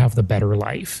ultimately have the better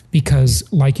life because,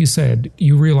 like you said,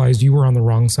 you realized you were on the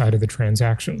wrong side of the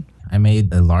transaction. I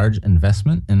made a large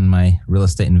investment in my real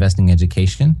estate investing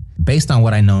education. Based on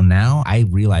what I know now, I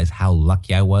realize how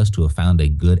lucky I was to have found a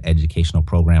good educational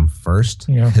program first.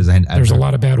 Yeah, there's a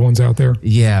lot of bad ones out there.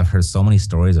 Yeah, I've heard so many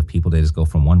stories of people, they just go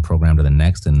from one program to the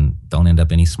next and don't end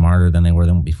up any smarter than they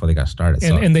were before they got started.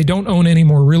 And they don't own any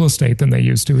more real estate than they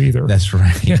used to either. That's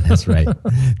right. Yeah. That's right.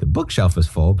 The bookshelf was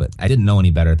full, but I didn't know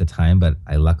any better at the time, but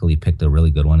I luckily picked a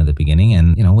really good one at the beginning.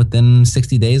 And, you know, within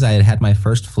 60 days, I had my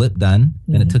first flip done.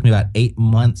 And it took me about 8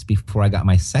 months before I got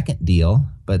my second deal.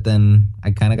 but then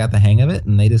I kind of got the hang of it,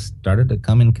 and they just started to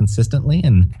come in consistently,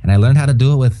 and I learned how to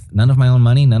do it with none of my own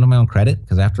money, none of my own credit,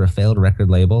 because after a failed record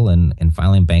label and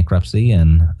filing bankruptcy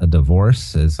and a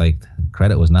divorce, it's like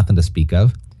credit was nothing to speak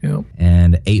of. Yep.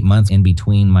 And 8 months in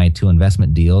between my 2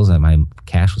 investment deals, my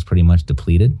cash was pretty much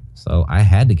depleted. So I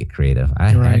had to get creative. I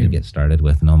had to get started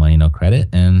with no money, no credit.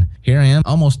 And here I am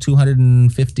almost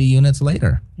 250 units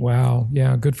later. Wow.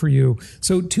 Yeah, good for you.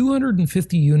 So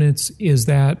 250 units, is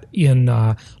that in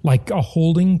like a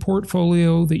holding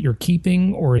portfolio that you're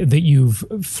keeping, or that you've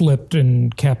flipped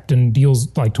and kept, and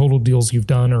deals, like total deals you've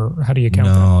done, or how do you count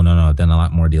that? No. I've done a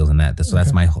lot more deals than that. So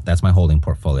that's my holding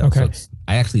portfolio. Okay. So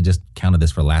I actually just counted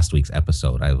this for last week's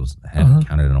episode. I hadn't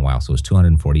counted in a while. So it was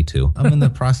 242. I'm in the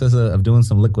process of doing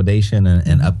some liquidation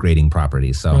and upgrading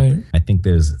properties. So I think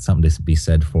there's something to be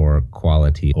said for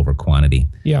quality over quantity.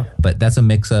 Yeah. But that's a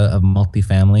mix of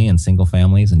multifamily and single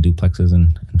families and duplexes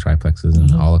and triplexes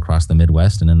and all across the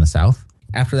Midwest and in the South.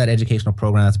 After that educational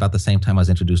program, that's about the same time I was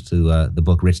introduced to the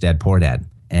book Rich Dad, Poor Dad,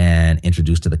 and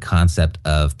introduced to the concept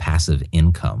of passive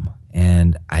income.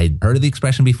 And I'd heard of the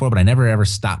expression before, but I never ever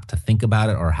stopped to think about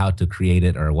it or how to create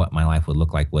it or what my life would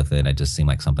look like with it. It just seemed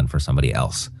like something for somebody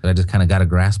else. But I just kind of got a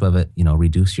grasp of it,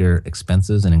 reduce your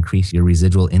expenses and increase your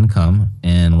residual income.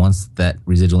 And once that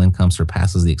residual income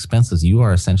surpasses the expenses, you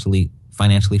are essentially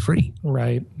financially free.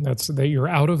 Right. That's that you're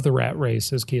out of the rat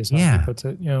race, as Kiyosaki puts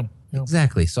it. Yeah.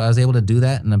 Exactly. So I was able to do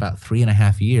that in about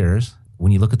 3.5 years.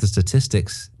 When you look at the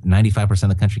statistics, 95% of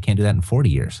the country can't do that in 40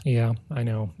 years. Yeah, I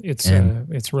know. It's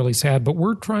really sad, but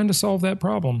we're trying to solve that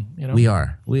problem. We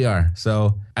are.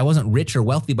 So I wasn't rich or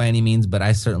wealthy by any means, but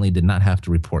I certainly did not have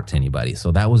to report to anybody.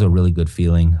 So that was a really good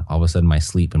feeling. All of a sudden, my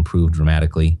sleep improved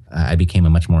dramatically. I became a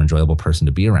much more enjoyable person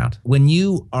to be around. When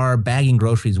you are bagging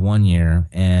groceries one year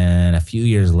and a few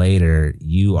years later,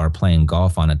 you are playing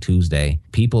golf on a Tuesday,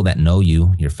 people that know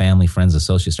you, your family, friends,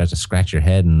 associates, start to scratch your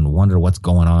head and wonder what's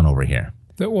going on over here.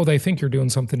 Well, they think you're doing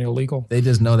something illegal. They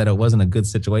just know that it wasn't a good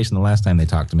situation the last time they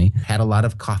talked to me. Had a lot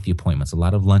of coffee appointments, a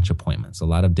lot of lunch appointments, a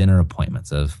lot of dinner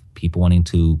appointments of people wanting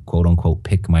to, quote unquote,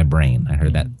 pick my brain. I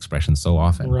heard that expression so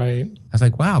often. Right. I was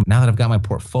like, wow, now that I've got my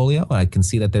portfolio, I can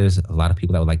see that there's a lot of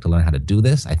people that would like to learn how to do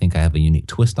this. I think I have a unique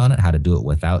twist on it, how to do it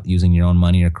without using your own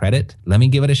money or credit. Let me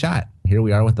give it a shot. Here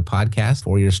we are with the podcast,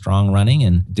 4 years strong running.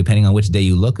 And depending on which day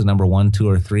you look is number 1, 2,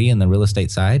 or 3 in the real estate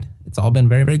side. It's all been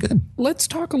very, very good. Let's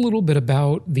talk a little bit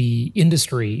about the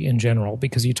industry in general,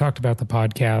 because you talked about the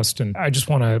podcast, and I just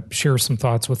want to share some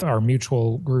thoughts with our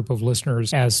mutual group of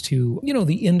listeners as to,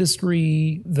 the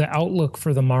industry, the outlook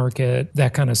for the market,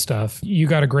 that kind of stuff. You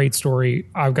got a great story.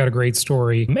 I've got a great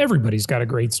story. Everybody's got a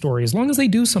great story as long as they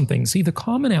do something. See, the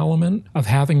common element of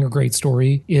having a great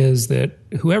story is that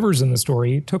whoever's in the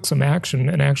story took some action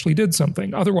and actually did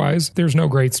something. Otherwise, there's no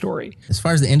great story. As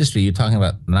far as the industry, you're talking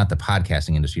about not the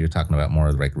podcasting industry, you're talking about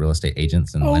more like real estate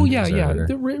agents and lenders. Yeah.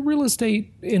 The real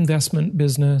estate investment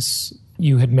business.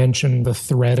 You had mentioned the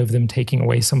threat of them taking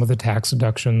away some of the tax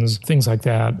deductions, things like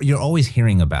that. You're always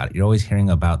hearing about it. You're always hearing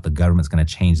about the government's going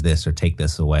to change this or take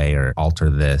this away or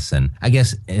alter this. And I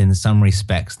guess in some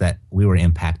respects that we were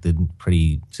impacted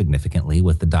pretty significantly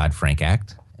with the Dodd-Frank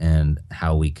Act and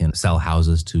how we can sell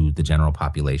houses to the general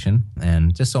population,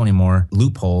 and just so many more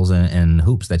loopholes and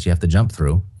hoops that you have to jump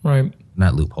through. Right.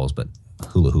 Not loopholes, but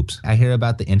hula hoops. I hear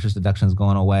about the interest deductions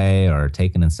going away or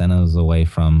taking incentives away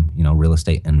from, real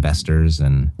estate investors.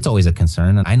 And it's always a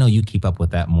concern. And I know you keep up with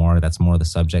that more. That's more the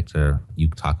subject, or you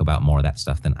talk about more of that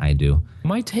stuff than I do.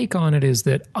 My take on it is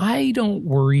that I don't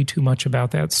worry too much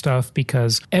about that stuff,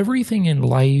 because everything in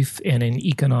life and in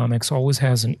economics always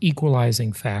has an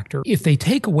equalizing factor. If they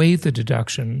take away the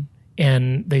deduction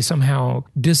and they somehow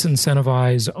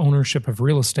disincentivize ownership of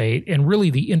real estate, and really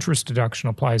the interest deduction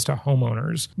applies to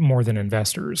homeowners more than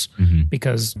investors,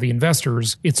 because the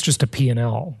investors, it's just a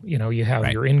P&L. You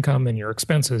have your income and your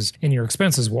expenses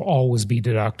will always be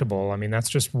deductible. I mean, that's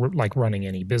just like running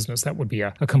any business. That would be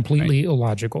a completely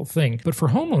illogical thing. But for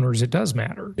homeowners, it does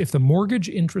matter. If the mortgage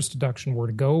interest deduction were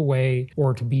to go away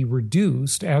or to be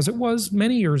reduced, as it was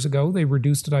many years ago, they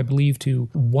reduced it, I believe, to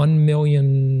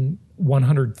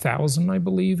 $1,100,000, I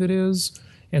believe it is.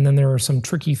 And then there are some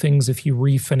tricky things if you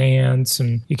refinance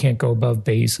and you can't go above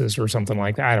basis or something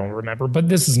like that. I don't remember, but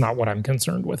this is not what I'm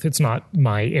concerned with. It's not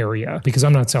my area because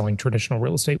I'm not selling traditional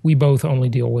real estate. We both only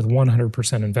deal with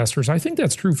 100% investors. I think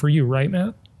that's true for you, right,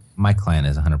 Matt? My client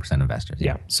is 100% investors.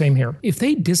 Yeah, same here. If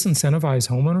they disincentivize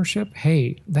homeownership,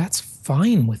 hey, that's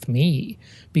fine with me,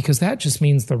 because that just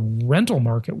means the rental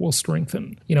market will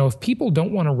strengthen. If people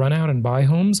don't want to run out and buy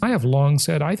homes, I have long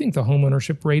said I think the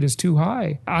homeownership rate is too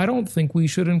high. I don't think we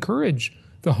should encourage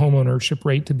the homeownership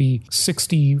rate to be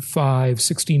 65,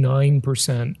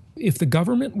 69%. If the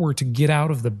government were to get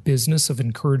out of the business of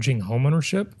encouraging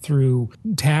homeownership through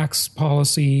tax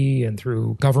policy and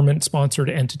through government-sponsored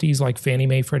entities like Fannie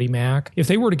Mae, Freddie Mac, if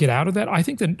they were to get out of that, I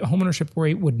think the homeownership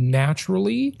rate would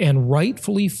naturally and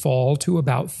rightfully fall to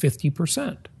about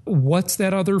 50%. What's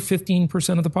that other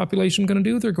 15% of the population going to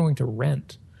do? They're going to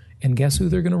rent. And guess who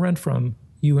they're going to rent from?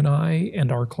 You and I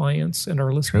and our clients and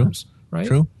our listeners. True. Right?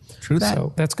 True that.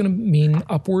 So that's going to mean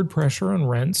upward pressure on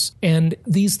rents. And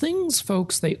these things,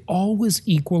 folks, they always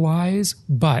equalize.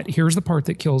 But here's the part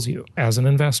that kills you as an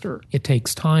investor. It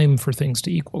takes time for things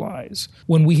to equalize.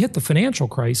 When we hit the financial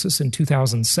crisis in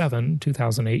 2007,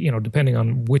 2008, depending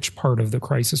on which part of the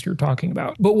crisis you're talking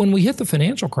about. But when we hit the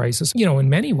financial crisis, in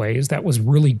many ways, that was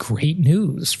really great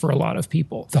news for a lot of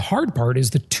people. The hard part is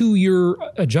the 2-year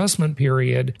adjustment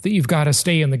period that you've got to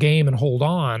stay in the game and hold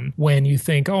on when you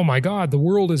think, oh my God, the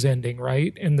world is ending,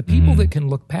 right? And the people that can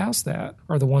look past that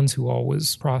are the ones who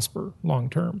always prosper long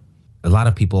term. A lot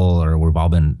of people, we've all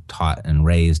been taught and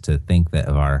raised to think that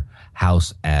of our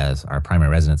house as our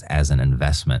primary residence as an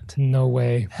investment. No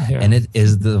way. Yeah. And it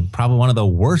is probably one of the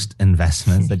worst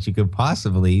investments that you could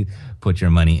possibly put your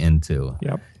money into.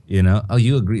 Yep. Oh,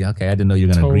 you agree? Okay, I didn't know you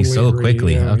were going to agree so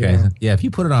quickly. Yeah, okay. Yeah, if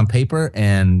you put it on paper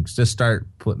and just start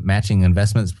matching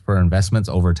investments for investments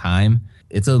over time,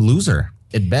 it's a loser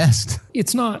at best.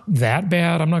 It's not that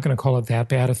bad. I'm not going to call it that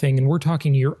bad a thing. And we're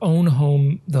talking your own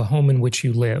home, the home in which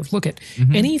you live. Look at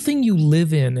anything you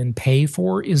live in and pay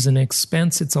for is an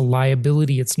expense. It's a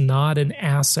liability. It's not an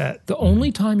asset. The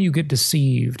only time you get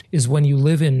deceived is when you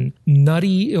live in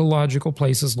nutty, illogical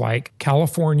places like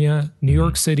California, New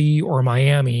York City, or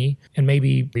Miami, and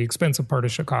maybe the expensive part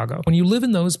of Chicago. When you live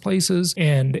in those places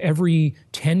and every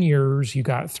 10 years, you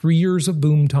got 3 years of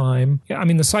boom time. I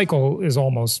mean, the cycle is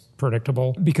almost predictable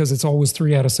because it's always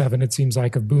 3 out of 7, it seems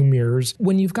like, of boom years.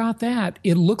 When you've got that,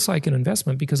 it looks like an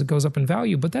investment because it goes up in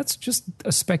value, but that's just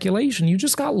a speculation. You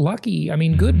just got lucky. I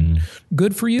mean,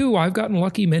 good for you. I've gotten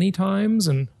lucky many times,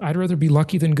 and I'd rather be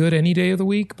lucky than good any day of the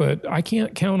week, but I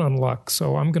can't count on luck.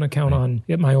 So I'm going to count on,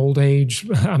 at my old age,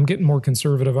 I'm getting more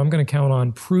conservative. I'm going to count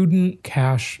on prudent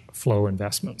cash flow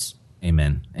investments.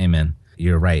 Amen.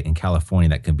 You're right. In California,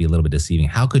 that can be a little bit deceiving.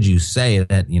 How could you say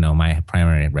that, my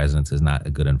primary residence is not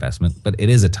a good investment? But it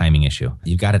is a timing issue.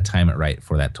 You've got to time it right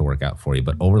for that to work out for you.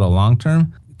 But over the long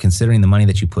term, considering the money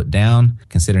that you put down,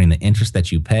 considering the interest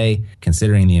that you pay,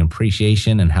 considering the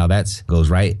appreciation and how that goes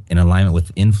right in alignment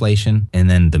with inflation, and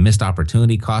then the missed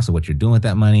opportunity cost of what you're doing with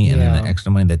that money, and then the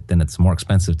extra money that then it's more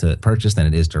expensive to purchase than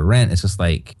it is to rent. It's just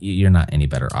like you're not any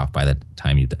better off by the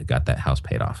time you got that house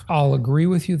paid off. I'll agree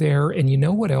with you there. And you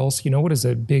know what else? You know what is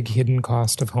a big hidden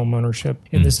cost of home ownership?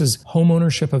 And this is home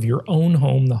ownership of your own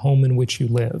home, the home in which you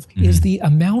live, is the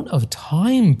amount of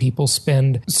time people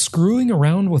spend screwing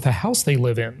around with a house they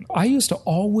live in. I used to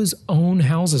always own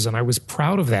houses, and I was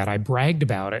proud of that. I bragged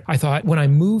about it. I thought when I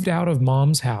moved out of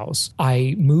mom's house,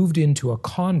 I moved into a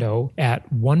condo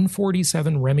at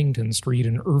 147 Remington Street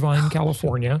in Irvine,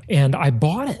 California, and I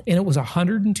bought it. And it was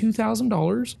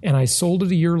 $102,000, and I sold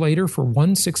it a year later for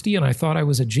 $160,000, and I thought I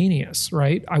was a genius,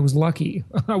 right? I was lucky.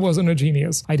 I wasn't a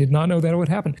genius. I did not know that it would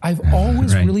happen. I've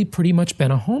always really pretty much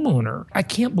been a homeowner. I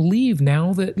can't believe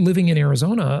now that living in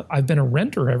Arizona, I've been a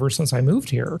renter ever since I moved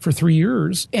here for 3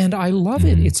 years. And I love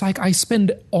it. It's like I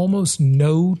spend almost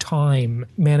no time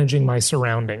managing my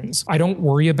surroundings. I don't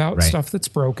worry about stuff that's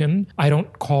broken. I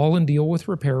don't call and deal with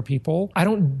repair people. I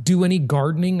don't do any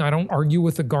gardening. I don't argue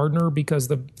with the gardener because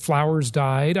the flowers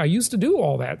died. I used to do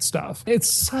all that stuff.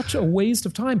 It's such a waste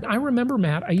of time. I remember,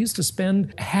 Matt, I used to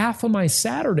spend half of my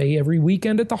Saturday every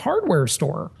weekend at the hardware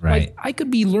store. Right. Like, I could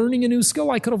be learning a new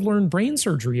skill. I could have learned brain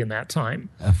surgery in that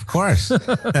time. Of course.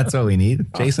 That's what we need.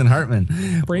 Jason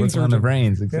Hartman. Brain surgery. On the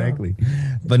brains. Exactly.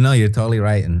 But no, you're totally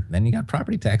right. And then you got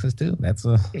property taxes too. That's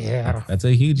a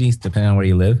huge east depending on where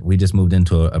you live. We just moved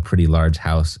into a pretty large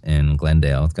house in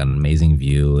Glendale. It's got an amazing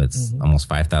view. It's almost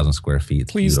 5,000 square feet.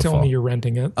 It's Please beautiful. tell me you're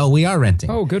renting it. Oh, we are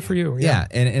renting. Oh, good for you. Yeah.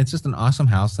 And it's just an awesome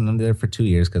house. And I'm there for 2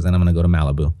 years because then I'm going to go to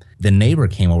Malibu. The neighbor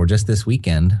came over just this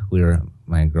weekend.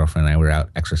 My girlfriend and I were out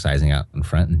exercising out in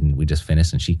front, and we just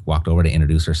finished, and she walked over to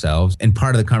introduce herself. And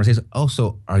part of the conversation, oh,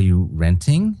 so are you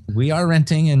renting? We are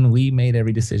renting, and we made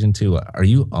every decision too. Are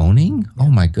you owning? Oh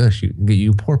my gosh,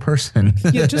 you poor person.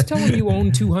 Yeah, just tell them you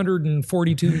own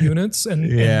 242 units,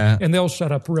 and they'll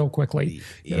shut up real quickly.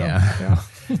 You know?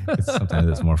 Sometimes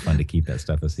it's more fun to keep that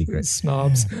stuff a secret.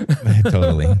 Snobs.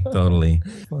 Totally.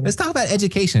 Let's talk about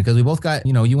education, because we both got,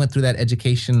 you went through that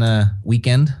education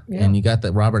weekend, and you got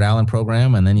the Robert Allen program.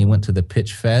 program, and then you went to the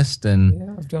Pitch Fest. And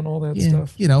yeah, I've done all that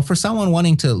stuff. You know, for someone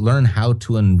wanting to learn how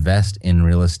to invest in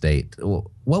real estate,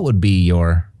 what would be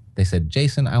they said,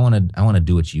 Jason, I want to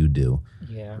do what you do.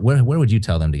 Yeah. Where would you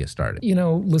tell them to get started? You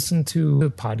know, listen to the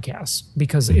podcasts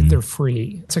because they're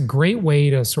free. It's a great way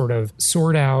to sort of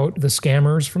sort out the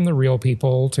scammers from the real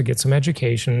people to get some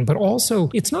education. But also,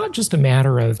 it's not just a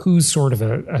matter of who's sort of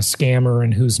a scammer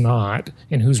and who's not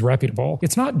and who's reputable.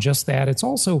 It's not just that. It's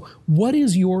also, what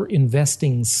is your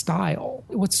investing style?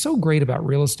 What's so great about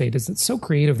real estate is it's so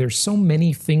creative. There's so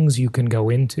many things you can go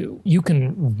into. You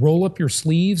can roll up your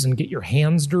sleeves and get your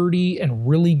hands dirty and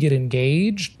really get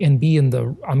engaged and be in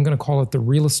I'm going to call it the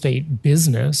real estate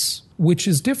business, which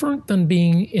is different than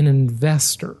being an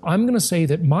investor. I'm going to say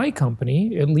that my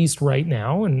company, at least right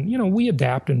now, and you know, we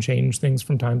adapt and change things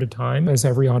from time to time, as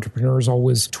every entrepreneur is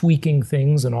always tweaking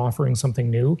things and offering something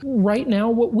new. Right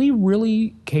now, what we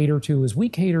really cater to is we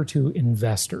cater to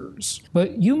investors.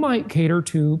 But you might cater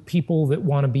to people that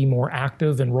want to be more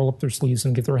active and roll up their sleeves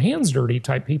and get their hands dirty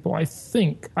type people, I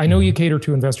think. I know you cater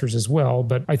to investors as well,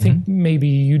 but I think maybe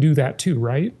you do that too,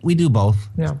 right? We do both.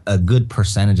 Yeah. A good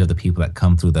percentage of the people that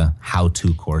come through the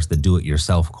how-to course, the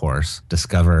do-it-yourself course,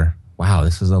 discover, wow,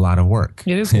 this is a lot of work.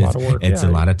 It is a lot of work. It's a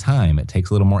lot of time. It takes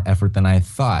a little more effort than I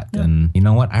thought. Yeah. And you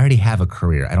know what? I already have a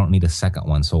career. I don't need a second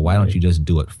one. So why don't you just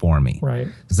do it for me? Right.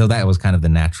 So that was kind of the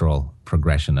natural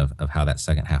progression of how that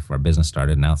second half of our business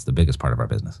started. Now it's the biggest part of our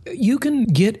business. You can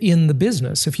get in the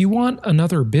business. If you want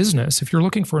another business, if you're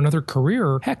looking for another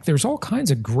career, heck, there's all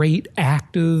kinds of great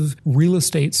active real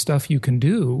estate stuff you can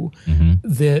do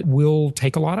that will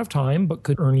take a lot of time, but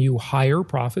could earn you higher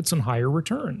profits and higher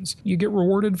returns. You get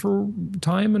rewarded for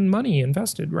time and money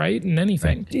invested, right? In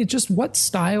anything. Right. It's just, what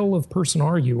style of person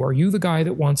are you? Are you the guy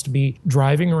that wants to be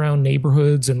driving around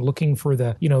neighborhoods and looking for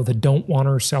the don't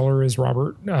wanter seller, as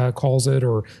Robert calls it,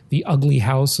 or the ugly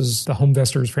house, as the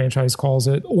Homevestors franchise calls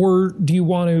it? Or do you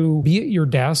want to be at your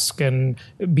desk and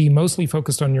be mostly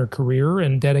focused on your career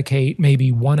and dedicate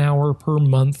maybe 1 hour per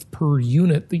month per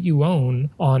unit that you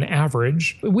own on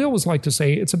average? We always like to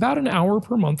say it's about an hour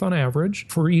per month on average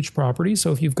for each property.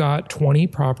 So if you've got 20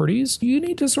 properties, you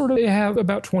need to sort of have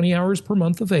about 20 hours per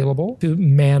month available to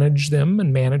manage them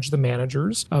and manage the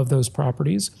managers of those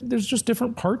properties. There's just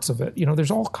different parts of it. You know, there's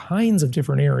all kinds of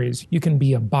different areas. You can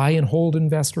be a buy and hold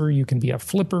investor, you can be a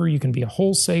flipper, you can be a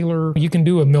wholesaler, you can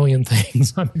do a million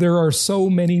things. There are so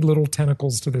many little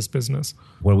tentacles to this business.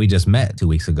 Where we just met 2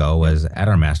 weeks ago was at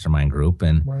our mastermind group.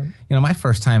 And, you know, my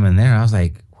first time in there, I was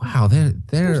like, wow,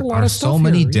 there are so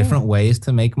many different ways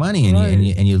to make money.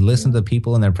 And you listen to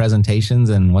people and their presentations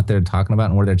and what they're talking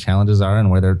about and where their challenges are and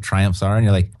where their triumphs are. And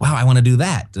you're like, wow, I want to do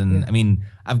that. And I mean,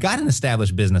 I've got an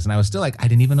established business and I was still like, I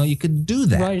didn't even know you could do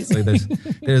that. Right. So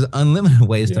there's unlimited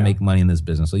ways to make money in this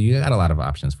business. So you got a lot of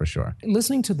options for sure.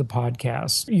 Listening to the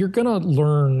podcast, you're going to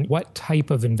learn what type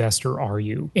of investor are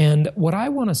you. And what I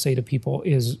want to say to people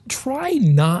is try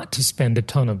not to spend a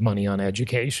ton of money on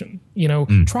education. You know,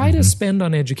 try to spend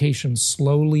on education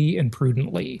slowly and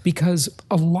prudently, because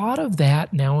a lot of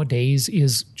that nowadays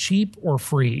is cheap or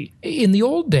free. In the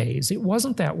old days, it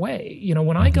wasn't that way. You know,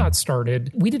 when I got started,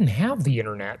 we didn't have the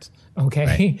internet.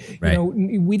 Okay. Right. You know,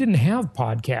 we didn't have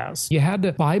podcasts. You had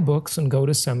to buy books and go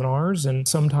to seminars and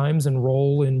sometimes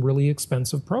enroll in really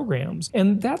expensive programs.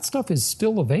 And that stuff is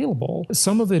still available.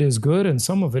 Some of it is good and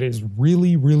some of it is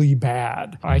really, really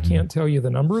bad. I can't tell you the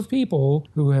number of people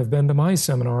who have been to my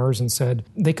seminars and said,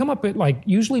 they come up at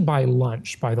usually by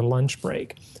lunch, by the lunch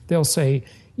break. They'll say,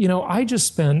 you know, I just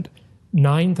spent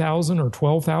 $9,000 or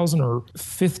 $12,000 or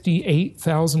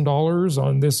 $58,000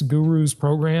 on this guru's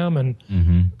program. And,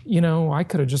 you know, I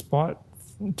could have just bought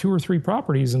 2 or 3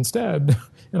 properties instead.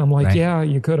 And I'm like, yeah,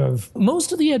 you could have.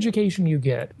 Most of the education you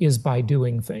get is by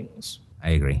doing things. I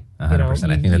agree 100%. You know, I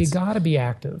think you got to be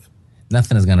active.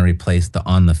 Nothing is going to replace the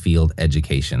on-the-field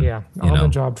education. Yeah,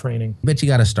 on-the-job training. But you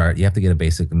got to start. You have to get a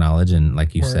basic knowledge and,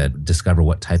 like you said, discover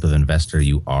what type of investor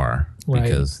you are.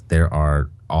 Because there are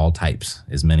all types,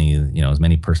 as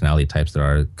many personality types there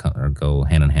are go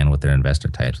hand in hand with their investor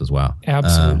types as well.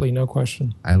 Absolutely, no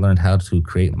question. I learned how to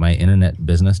create my internet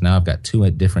business. Now I've got 2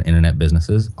 different internet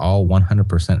businesses, all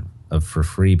 100% for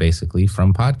free, basically,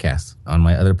 from podcasts. On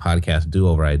my other podcast, Do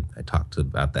Over, I talked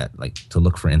about that, like to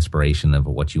look for inspiration of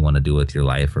what you want to do with your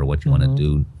life or what you want to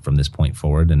do from this point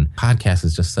forward. And podcast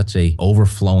is just such a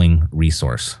overflowing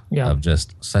resource of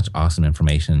just such awesome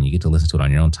information. You get to listen to it on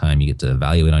your own time. You get to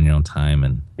evaluate on your own time.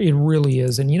 And It really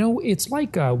is. And, it's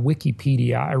like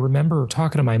Wikipedia. I remember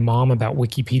talking to my mom about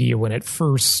Wikipedia when it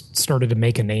first started to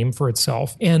make a name for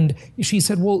itself. And she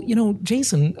said, well,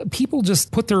 Jason, people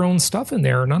just put their own stuff in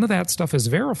there. None of that stuff is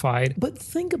verified. But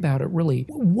think about it, really.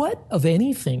 What of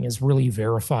anything is really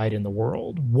verified in the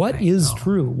world? What is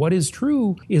true? What is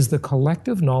true is the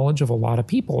collective knowledge of a lot of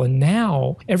people. And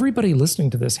now everybody listening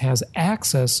to this has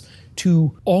access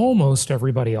to almost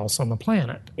everybody else on the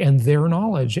planet and their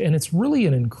knowledge. And it's really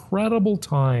an incredible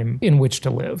time in which to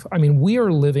live. I mean, we are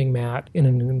living, Matt, in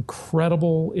an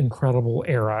incredible, incredible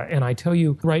era. And I tell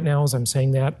you right now, as I'm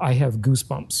saying that, I have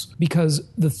goosebumps because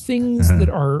the things that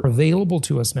are available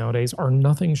to us nowadays are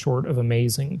nothing short of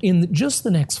amazing. In just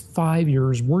the next 5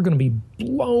 years, we're going to be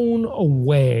blown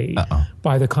away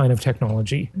by the kind of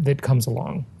technology that comes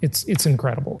along. It's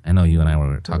incredible. I know you and I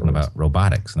were talking about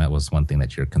robotics, and that was one thing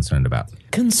that you're concerned about.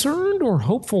 Concerned or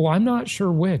hopeful? I'm not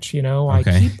sure which. I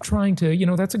keep trying to,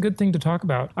 that's a good thing to talk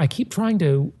about. I keep trying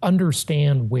to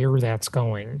understand where that's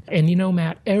going. And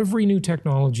Matt, every new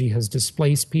technology has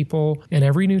displaced people and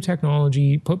every new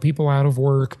technology put people out of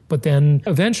work. But then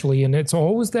eventually, and it's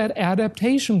always that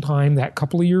adaptation time, that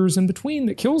couple of years in between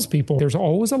that kills people. There's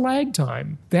always a lag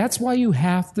time. That's why you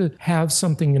have to have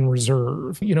something in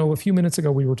reserve. A few minutes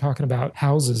ago, we were talking about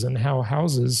houses and how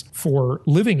houses for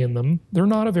living in them, they're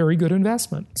not a very good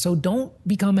investment. So don't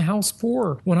become house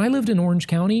poor. When I lived in Orange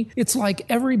County, it's like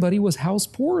everybody was house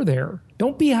poor there.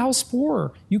 Don't be house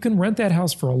poor. You can rent that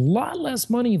house for a lot less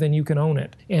money than you can own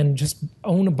it and just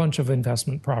own a bunch of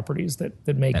investment properties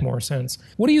that make more sense.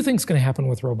 What do you think is going to happen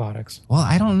with robotics? Well,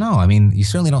 I don't know. I mean, you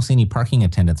certainly don't see any parking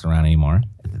attendants around anymore.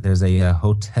 There's a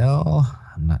hotel,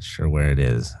 I'm not sure where it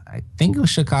is. I think it was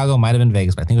Chicago, might have been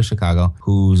Vegas, but I think it was Chicago,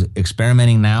 who's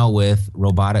experimenting now with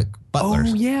robotic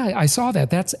butlers. Oh, yeah, I saw that.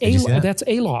 That's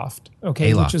Aloft,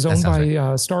 which is owned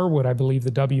by Starwood, I believe,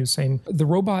 the W, saying the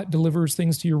robot delivers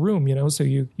things to your room, so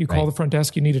you call the front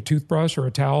desk, you need a toothbrush or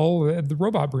a towel, the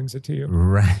robot brings it to you.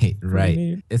 Right.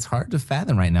 It's hard to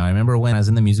fathom right now. I remember when I was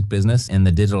in the music business and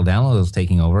the digital download was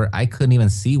taking over, I couldn't even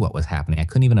see what was happening. I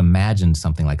couldn't even imagine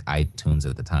something like iTunes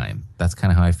at the time. That's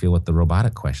kind of how I feel with the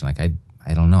robotic question. Like,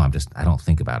 I don't know. I don't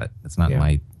think about it. It's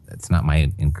not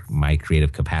my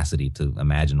creative capacity to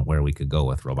imagine where we could go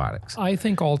with robotics. I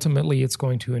think ultimately it's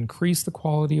going to increase the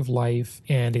quality of life,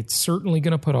 and it's certainly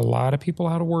going to put a lot of people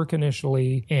out of work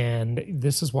initially. And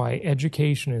this is why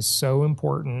education is so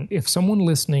important. If someone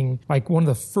listening, like one of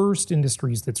the first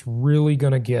industries that's really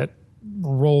going to get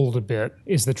rolled a bit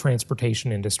is the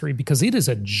transportation industry, because it is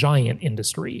a giant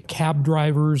industry. Cab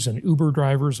drivers and Uber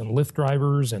drivers and Lyft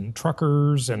drivers and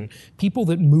truckers and people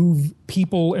that move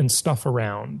people and stuff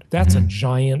around. That's a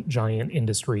giant, giant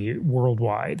industry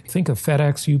worldwide. Think of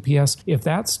FedEx, UPS. If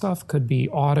that stuff could be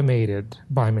automated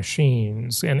by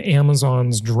machines and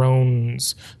Amazon's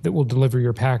drones that will deliver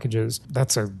your packages,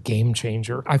 that's a game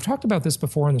changer. I've talked about this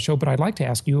before on the show, but I'd like to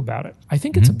ask you about it. I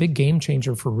think it's a big game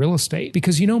changer for real estate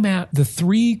because, Matt, the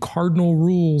 3 cardinal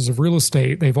rules of real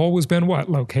estate, they've always been what?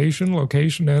 Location,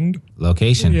 and...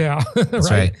 Location. Yeah.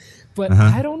 That's right. But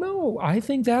I don't know. I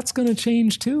think that's going to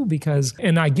change too because,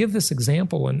 and I give this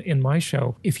example in my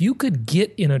show, if you could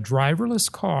get in a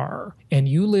driverless car and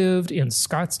you lived in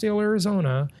Scottsdale,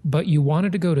 Arizona, but you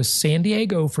wanted to go to San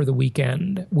Diego for the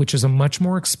weekend, which is a much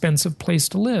more expensive place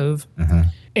to live,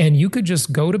 and you could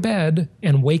just go to bed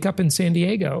and wake up in San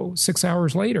Diego 6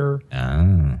 hours later,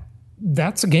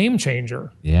 that's a game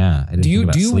changer. Yeah. I didn't think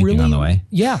about sleeping really, on the way.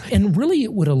 Yeah. And really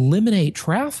it would eliminate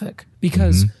traffic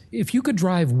because if you could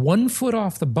drive 1 foot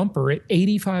off the bumper at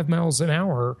 85 miles an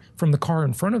hour from the car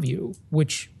in front of you,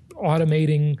 which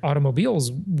automating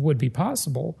automobiles would be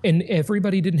possible, and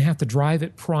everybody didn't have to drive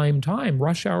at prime time,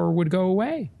 rush hour would go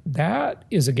away. That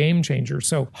is a game changer.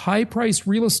 So high-priced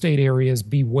real estate areas,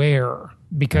 beware,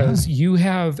 because you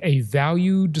have a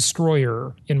value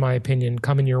destroyer, in my opinion,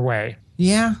 coming your way.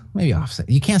 Yeah, maybe offset.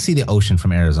 You can't see the ocean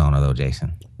from Arizona, though,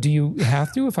 Jason. Do you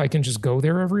have to if I can just go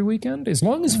there every weekend? As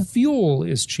long as fuel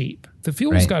is cheap. The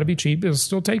fuel's got to be cheap. It'll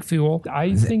still take fuel.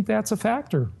 I think that's a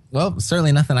factor. Well,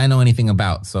 certainly nothing I know anything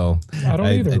about, so I don't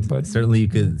either. But certainly you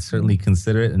could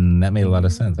consider it, and that made a lot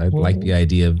of sense. I like the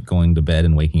idea of going to bed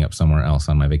and waking up somewhere else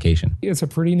on my vacation. It's a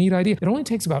pretty neat idea. It only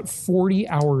takes about 40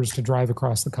 hours to drive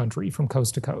across the country from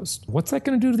coast to coast. What's that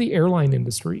going to do to the airline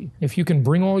industry? If you can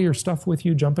bring all your stuff with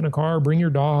you, jump in a car, bring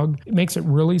your dog, it makes it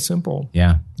really simple.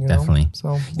 Yeah, definitely.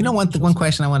 So one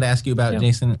question I wanted to ask you about,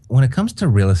 Jason, when it comes to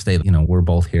real estate, we're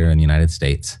both here in the United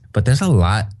States, but there's a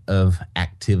lot of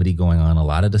activity going on, a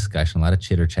lot of discussion, a lot of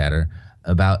chitter chatter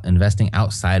about investing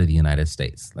outside of the United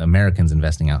States, Americans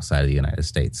investing outside of the United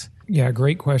States. Yeah,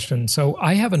 great question. So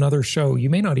I have another show you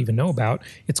may not even know about.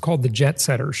 It's called The Jet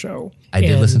Setter Show. I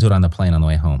did listen to it on the plane on the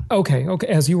way home. Okay.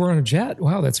 As you were on a jet?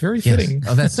 Wow, that's very fitting.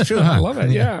 Oh, that's true, huh? I love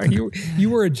it, yeah. You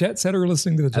were a jet setter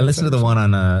listening to The Jet Setter. I listened to the one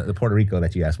on the Puerto Rico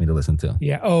that you asked me to listen to.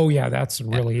 Yeah. Oh, yeah, that's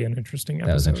really an interesting episode.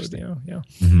 That was interesting. Yeah.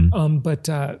 Mm-hmm. But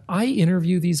I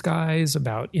interview these guys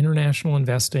about international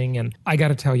investing, and I got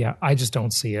to tell you, I just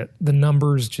don't see it. The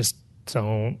numbers just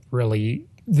don't really...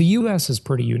 The U.S. is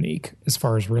pretty unique as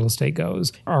far as real estate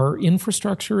goes. Our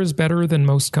infrastructure is better than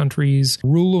most countries.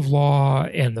 Rule of law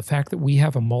and the fact that we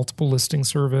have a multiple listing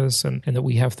service and that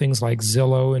we have things like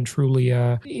Zillow and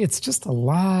Trulia, it's just a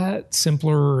lot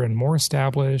simpler and more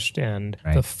established, and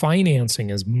the financing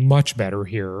is much better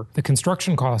here. The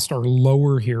construction costs are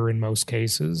lower here in most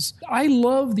cases. I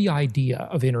love the idea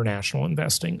of international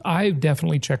investing. I've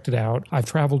definitely checked it out. I've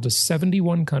traveled to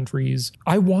 71 countries.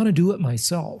 I want to do it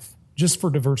myself, just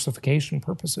for diversification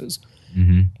purposes.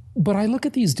 Mm-hmm. But I look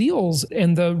at these deals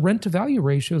and the rent-to-value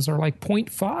ratios are like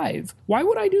 0.5. Why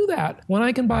would I do that when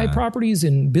I can buy properties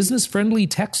in business-friendly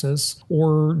Texas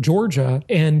or Georgia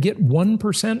and get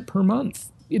 1% per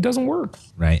month? It doesn't work.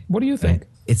 Right. What do you think? Right.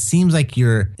 It seems like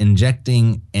you're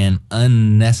injecting an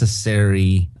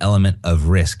unnecessary element of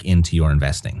risk into your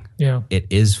investing. Yeah. It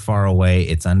is far away.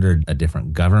 It's under a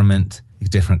different government,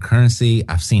 different currency.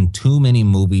 I've seen too many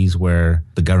movies where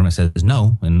the government says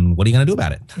no, and what are you going to do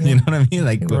about it? Yeah. You know what I mean?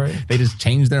 Like they just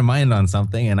change their mind on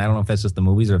something, and I don't know if that's just the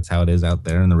movies or it's how it is out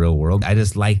there in the real world. I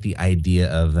just like the idea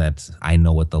of that. I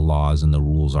know what the laws and the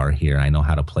rules are here. I know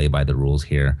how to play by the rules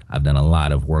here. I've done a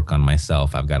lot of work on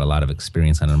myself. I've got a lot of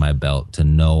experience under my belt to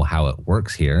know how it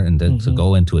works here, and to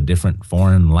go into a different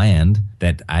foreign land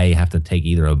that I have to take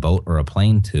either a boat or a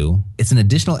plane to. It's an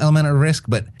additional element of risk,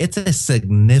 but it's a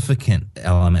significant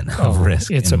element of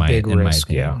risk. It's a big risk,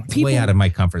 yeah. It's way out of my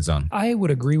comfort zone. I would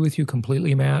agree with you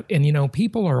completely, Matt. And,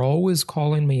 people are always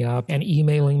calling me up and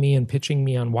emailing me and pitching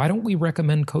me on why don't we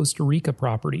recommend Costa Rica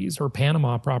properties or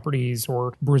Panama properties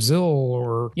or Brazil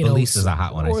or, Belize is a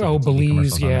hot one.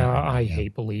 Belize, yeah. I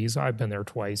hate Belize. I've been there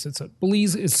twice.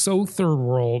 Belize is so third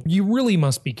world. You really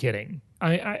must be kidding.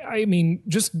 I mean,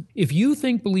 just if you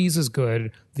think Belize is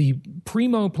good, the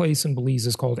primo place in Belize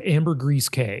is called Ambergris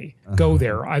Cay. Go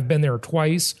there. I've been there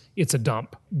twice. It's a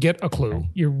dump. Get a clue.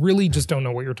 You really just don't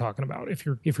know what you're talking about if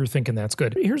you're thinking that's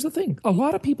good. Here's the thing. A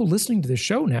lot of people listening to this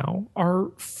show now are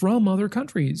from other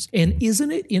countries. And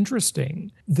isn't it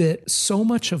interesting that so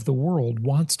much of the world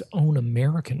wants to own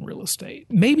American real estate?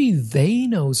 Maybe they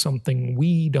know something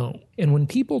we don't. And when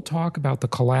people talk about the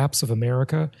collapse of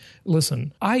America,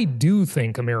 listen, I do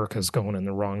think America's going in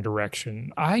the wrong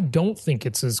direction. I don't think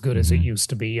it's as good as it used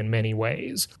to be in many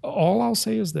ways. All I'll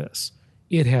say is this.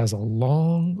 It has a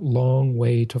long, long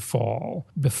way to fall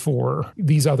before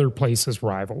these other places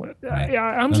rival it. Right.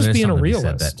 I'm just being a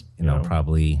realist. That,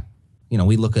 probably,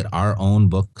 we look at our own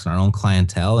books and our own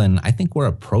clientele, and I think we're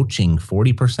approaching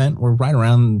 40%. We're right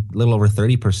around a little over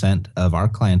 30% of our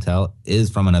clientele is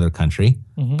from another country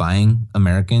buying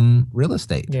American real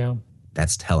estate. Yeah.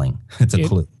 That's telling. It's a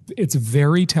clue. It's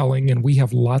very telling, and we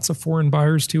have lots of foreign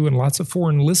buyers too and lots of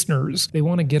foreign listeners. They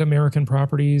want to get American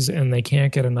properties and they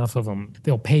can't get enough of them.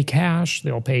 They'll pay cash.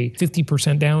 They'll pay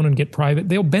 50% down and get private.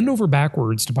 They'll bend over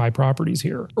backwards to buy properties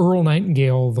here. Earl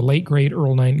Nightingale, the late, great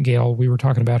Earl Nightingale, we were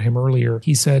talking about him earlier.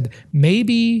 He said,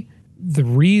 maybe the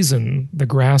reason the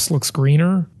grass looks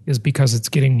greener is because it's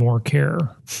getting more care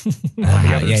on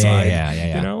the other side.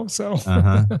 Yeah. So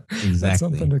exactly. That's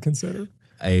something to consider.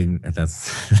 I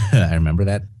remember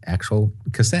that actual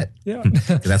cassette. Yeah.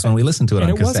 That's when we listened to it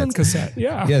and on cassette. It was on cassette,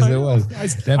 yeah. Yes, it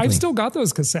was. I've still got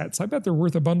those cassettes. I bet they're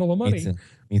worth a bundle of money.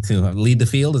 Me too. Lead the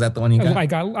Field, is that the one you got? I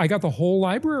got the whole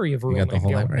library of Earl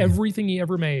Nightingale. Everything he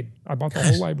ever made. I bought the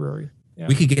whole library. Yeah.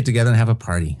 We could get together and have a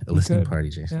party, a listening party,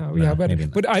 Jason. But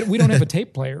we don't have a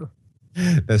tape player.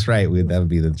 That's right. That would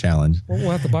be the challenge.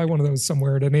 We'll have to buy one of those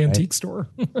somewhere at an antique store.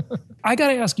 I got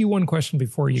to ask you one question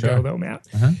before you go, though, Matt.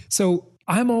 So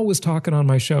I'm always talking on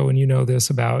my show, and you know this,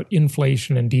 about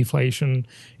inflation and deflation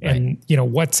and,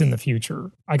 what's in the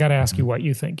future. I got to ask you what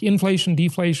you think. Inflation,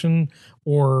 deflation,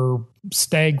 or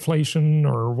stagflation,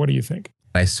 or what do you think?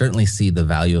 I certainly see the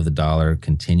value of the dollar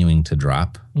continuing to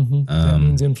drop. That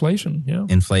means inflation, yeah.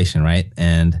 Inflation, right?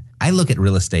 And I look at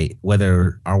real estate,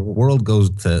 whether our world goes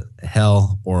to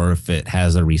hell or if it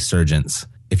has a resurgence.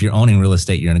 If you're owning real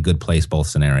estate, you're in a good place, both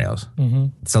scenarios.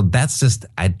 So that's just,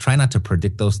 I try not to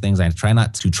predict those things. I try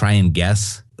not to try and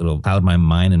guess. It'll cloud my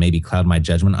mind and maybe cloud my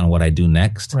judgment on what I do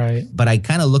next. Right. But I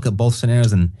kind of look at both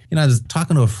scenarios, and, I was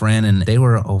talking to a friend, and they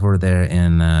were over there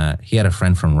he had a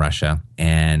friend from Russia,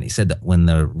 and he said that when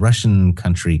the Russian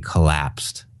country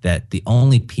collapsed, that the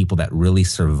only people that really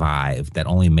survived, that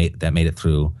made it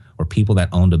through, were people that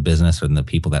owned a business and the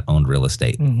people that owned real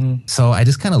estate. Mm-hmm. So I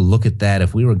just kind of look at that.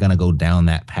 If we were going to go down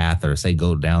that path, or say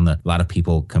go down a lot of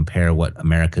people compare what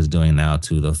America's doing now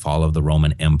to the fall of the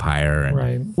Roman Empire, and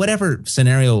right. Whatever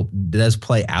scenario does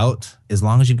play out, as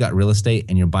long as you've got real estate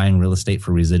and you're buying real estate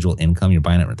for residual income, you're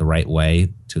buying it the right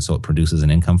way so it produces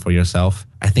an income for yourself,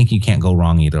 I think you can't go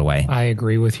wrong either way. I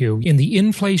agree with you. In the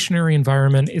inflationary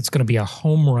environment, it's going to be a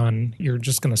home run. You're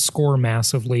just going to score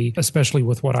massively, especially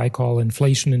with what I call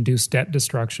inflation-induced debt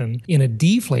destruction. In a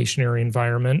deflationary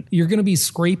environment, you're going to be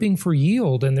scraping for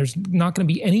yield, and there's not going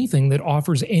to be anything that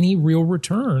offers any real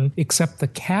return except the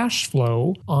cash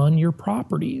flow on your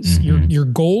properties. Mm-hmm. Your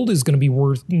gold is going to be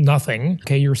worth nothing.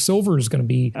 Okay, your silver is going to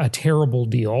be a terrible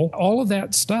deal. All of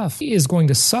that stuff is going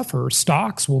to suffer.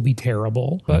 Stocks will be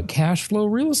terrible, but cash flow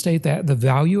real estate, that the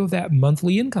value of that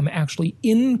monthly income actually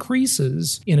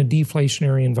increases in a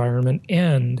deflationary environment.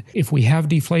 And if we have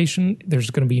deflation,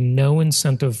 there's going to be no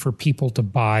incentive for people to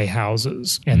buy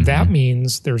houses. And that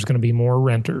means there's going to be more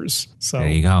renters. So there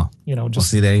you go.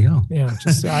 There you go. Yeah.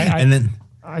 Just, and then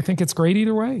I think it's great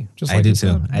either way. Just like I do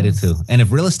too. I do too. And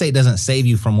if real estate doesn't save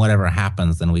you from whatever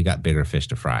happens, then we got bigger fish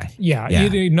to fry. Yeah.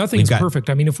 Nothing's perfect.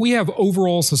 I mean, if we have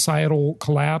overall societal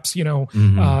collapse,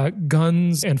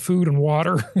 guns and food and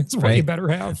water is what you better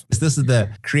have. This is the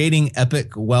Creating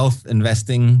Epic Wealth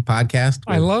Investing podcast.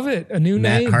 I love it. A new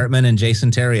Matt name. Hartman and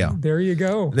Jason Theriault. There you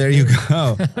go. There you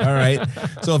go. All right.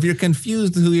 So if you're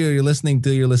confused who you're listening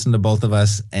to, you're listening to both of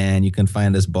us, and you can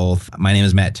find us both. My name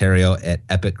is Matt Theriault at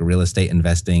Epic Real Estate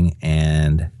Investing.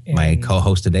 And my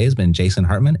co-host today has been Jason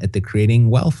Hartman at the Creating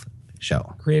Wealth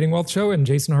Show. Creating Wealth Show and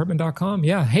jasonhartman.com.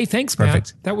 Yeah. Hey, thanks,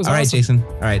 Perfect. Matt. That was all awesome. Right, Jason.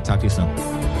 All right. Talk to you soon.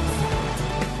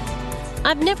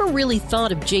 I've never really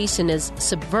thought of Jason as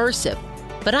subversive,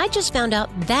 but I just found out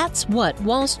that's what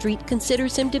Wall Street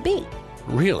considers him to be.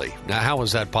 Really? Now, how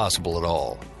is that possible at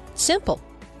all? Simple.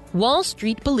 Wall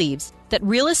Street believes that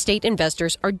real estate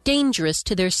investors are dangerous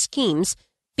to their schemes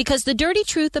because the dirty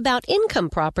truth about income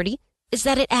property is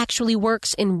that it actually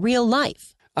works in real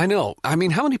life. I know. I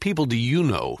mean, how many people do you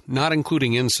know, not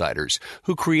including insiders,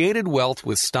 who created wealth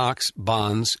with stocks,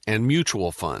 bonds, and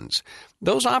mutual funds?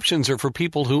 Those options are for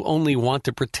people who only want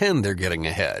to pretend they're getting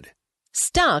ahead.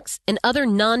 Stocks and other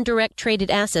non-direct traded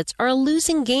assets are a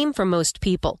losing game for most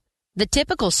people. The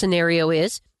typical scenario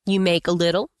is you make a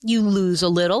little, you lose a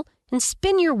little, and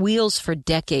spin your wheels for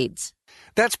decades.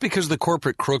 That's because the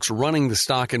corporate crooks running the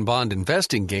stock and bond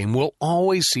investing game will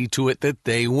always see to it that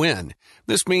they win.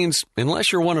 This means,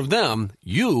 unless you're one of them,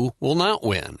 you will not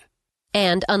win.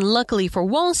 And unluckily for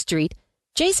Wall Street,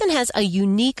 Jason has a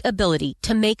unique ability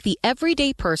to make the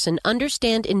everyday person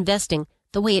understand investing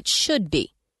the way it should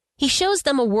be. He shows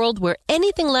them a world where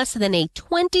anything less than a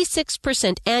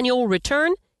 26% annual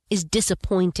return is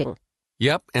disappointing.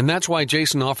 Yep, and that's why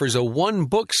Jason offers a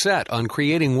one-book set on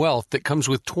creating wealth that comes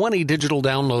with 20 digital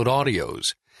download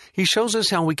audios. He shows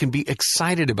us how we can be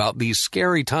excited about these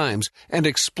scary times and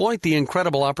exploit the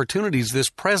incredible opportunities this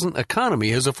present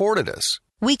economy has afforded us.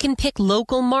 We can pick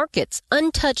local markets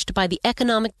untouched by the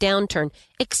economic downturn,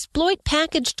 exploit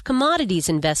packaged commodities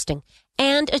investing,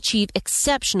 and achieve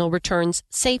exceptional returns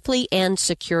safely and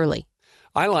securely.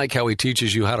 I like how he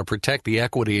teaches you how to protect the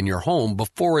equity in your home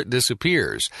before it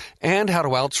disappears and how to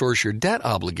outsource your debt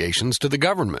obligations to the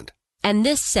government. And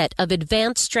this set of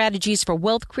advanced strategies for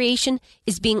wealth creation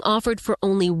is being offered for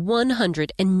only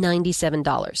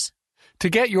 $197. To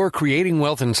get your Creating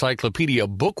Wealth Encyclopedia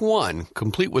Book 1,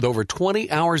 complete with over 20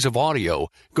 hours of audio,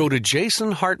 go to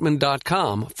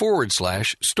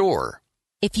jasonhartman.com/store.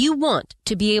 If you want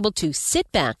to be able to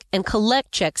sit back and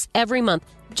collect checks every month,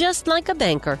 just like a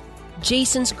banker,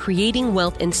 Jason's Creating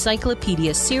Wealth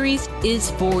Encyclopedia series is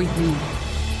for you.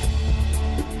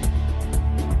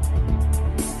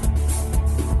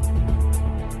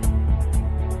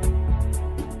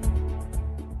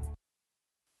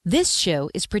 This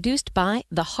show is produced by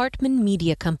the Hartman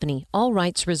Media Company, all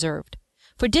rights reserved.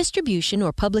 For distribution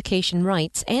or publication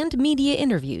rights and media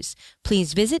interviews,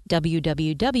 please visit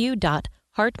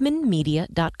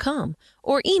www.hartmanmedia.com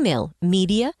or email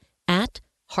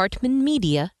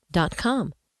media@hartmanmedia.com.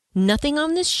 Nothing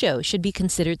on this show should be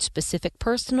considered specific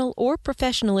personal or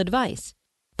professional advice.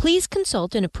 Please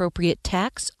consult an appropriate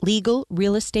tax, legal,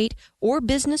 real estate, or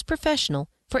business professional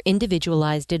for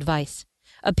individualized advice.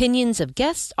 Opinions of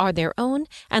guests are their own,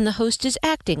 and the host is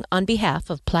acting on behalf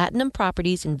of Platinum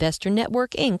Properties Investor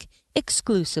Network, Inc.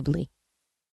 exclusively.